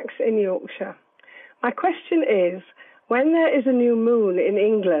Halifax in Yorkshire. My question is, when there is a new moon in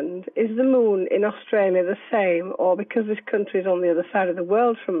England, is the moon in Australia the same, or because this country is on the other side of the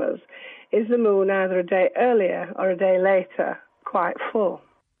world from us, is the moon either a day earlier or a day later quite full?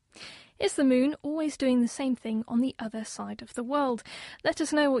 Is the moon always doing the same thing on the other side of the world? Let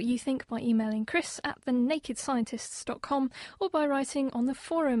us know what you think by emailing chris@thenakedscientists.com or by writing on the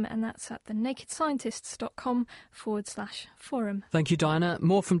forum, and that's at thenakedscientists.com/forum. Thank you, Diana.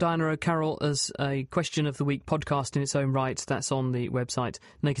 More from Diana O'Carroll as a Question of the Week podcast in its own right. That's on the website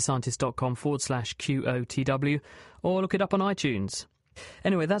nakedscientist.com/QOTW, or look it up on iTunes.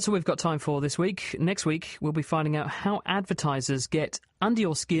 Anyway, that's all we've got time for this week. Next week, we'll be finding out how advertisers get under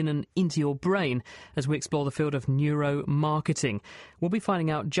your skin and into your brain as we explore the field of neuromarketing. We'll be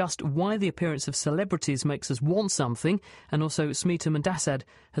finding out just why the appearance of celebrities makes us want something, and also Smita Mandasad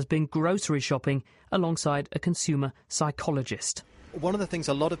has been grocery shopping alongside a consumer psychologist. One of the things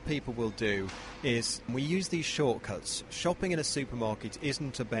a lot of people will do is we use these shortcuts. Shopping in a supermarket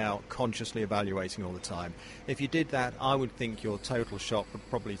isn't about consciously evaluating all the time. If you did that, I would think your total shop would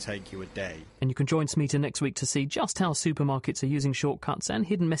probably take you a day. And you can join Smita next week to see just how supermarkets are using shortcuts and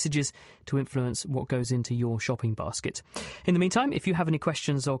hidden messages to influence what goes into your shopping basket. In the meantime, if you have any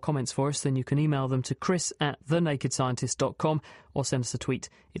questions or comments for us, then you can email them to chris@thenakedscientist.com or send us a tweet.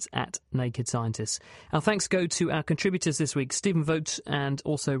 It's @nakedscientists. Our thanks go to our contributors this week, Stephen Vogt and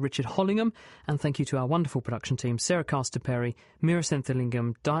also Richard Hollingham. And thank you to our wonderful production team, Sarah Caster-Perry, Mira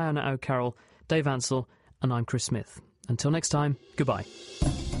Senthillingham, Diana O'Carroll, Dave Ansell, and I'm Chris Smith. Until next time, goodbye.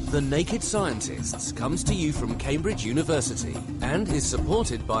 The Naked Scientists comes to you from Cambridge University and is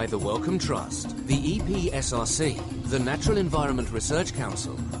supported by the Wellcome Trust, the EPSRC, the Natural Environment Research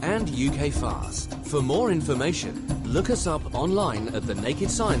Council, and UK FAST. For more information, look us up online at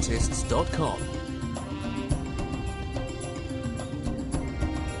thenakedscientists.com.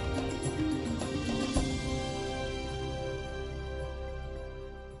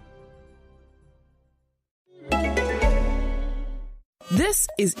 This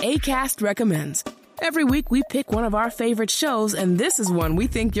is Acast Recommends. Every week we pick one of our favorite shows, and this is one we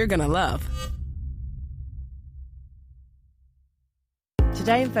think you're going to love.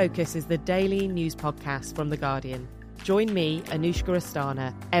 Today in Focus is the daily news podcast from The Guardian. Join me, Anushka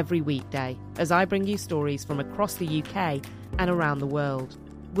Astana, every weekday as I bring you stories from across the UK and around the world.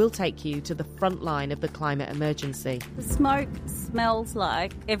 We'll take you to the front line of the climate emergency. The smoke smells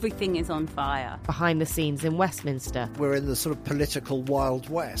like everything is on fire. Behind the scenes in Westminster. We're in the sort of political Wild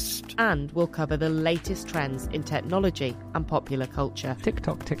West. And we'll cover the latest trends in technology and popular culture.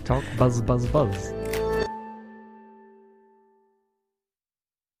 TikTok, TikTok, buzz, buzz, buzz.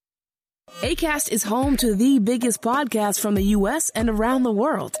 Acast is home to the biggest podcasts from the U.S. and around the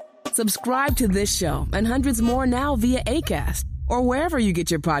world. Subscribe to this show and hundreds more now via Acast or wherever you get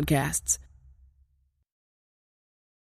your podcasts.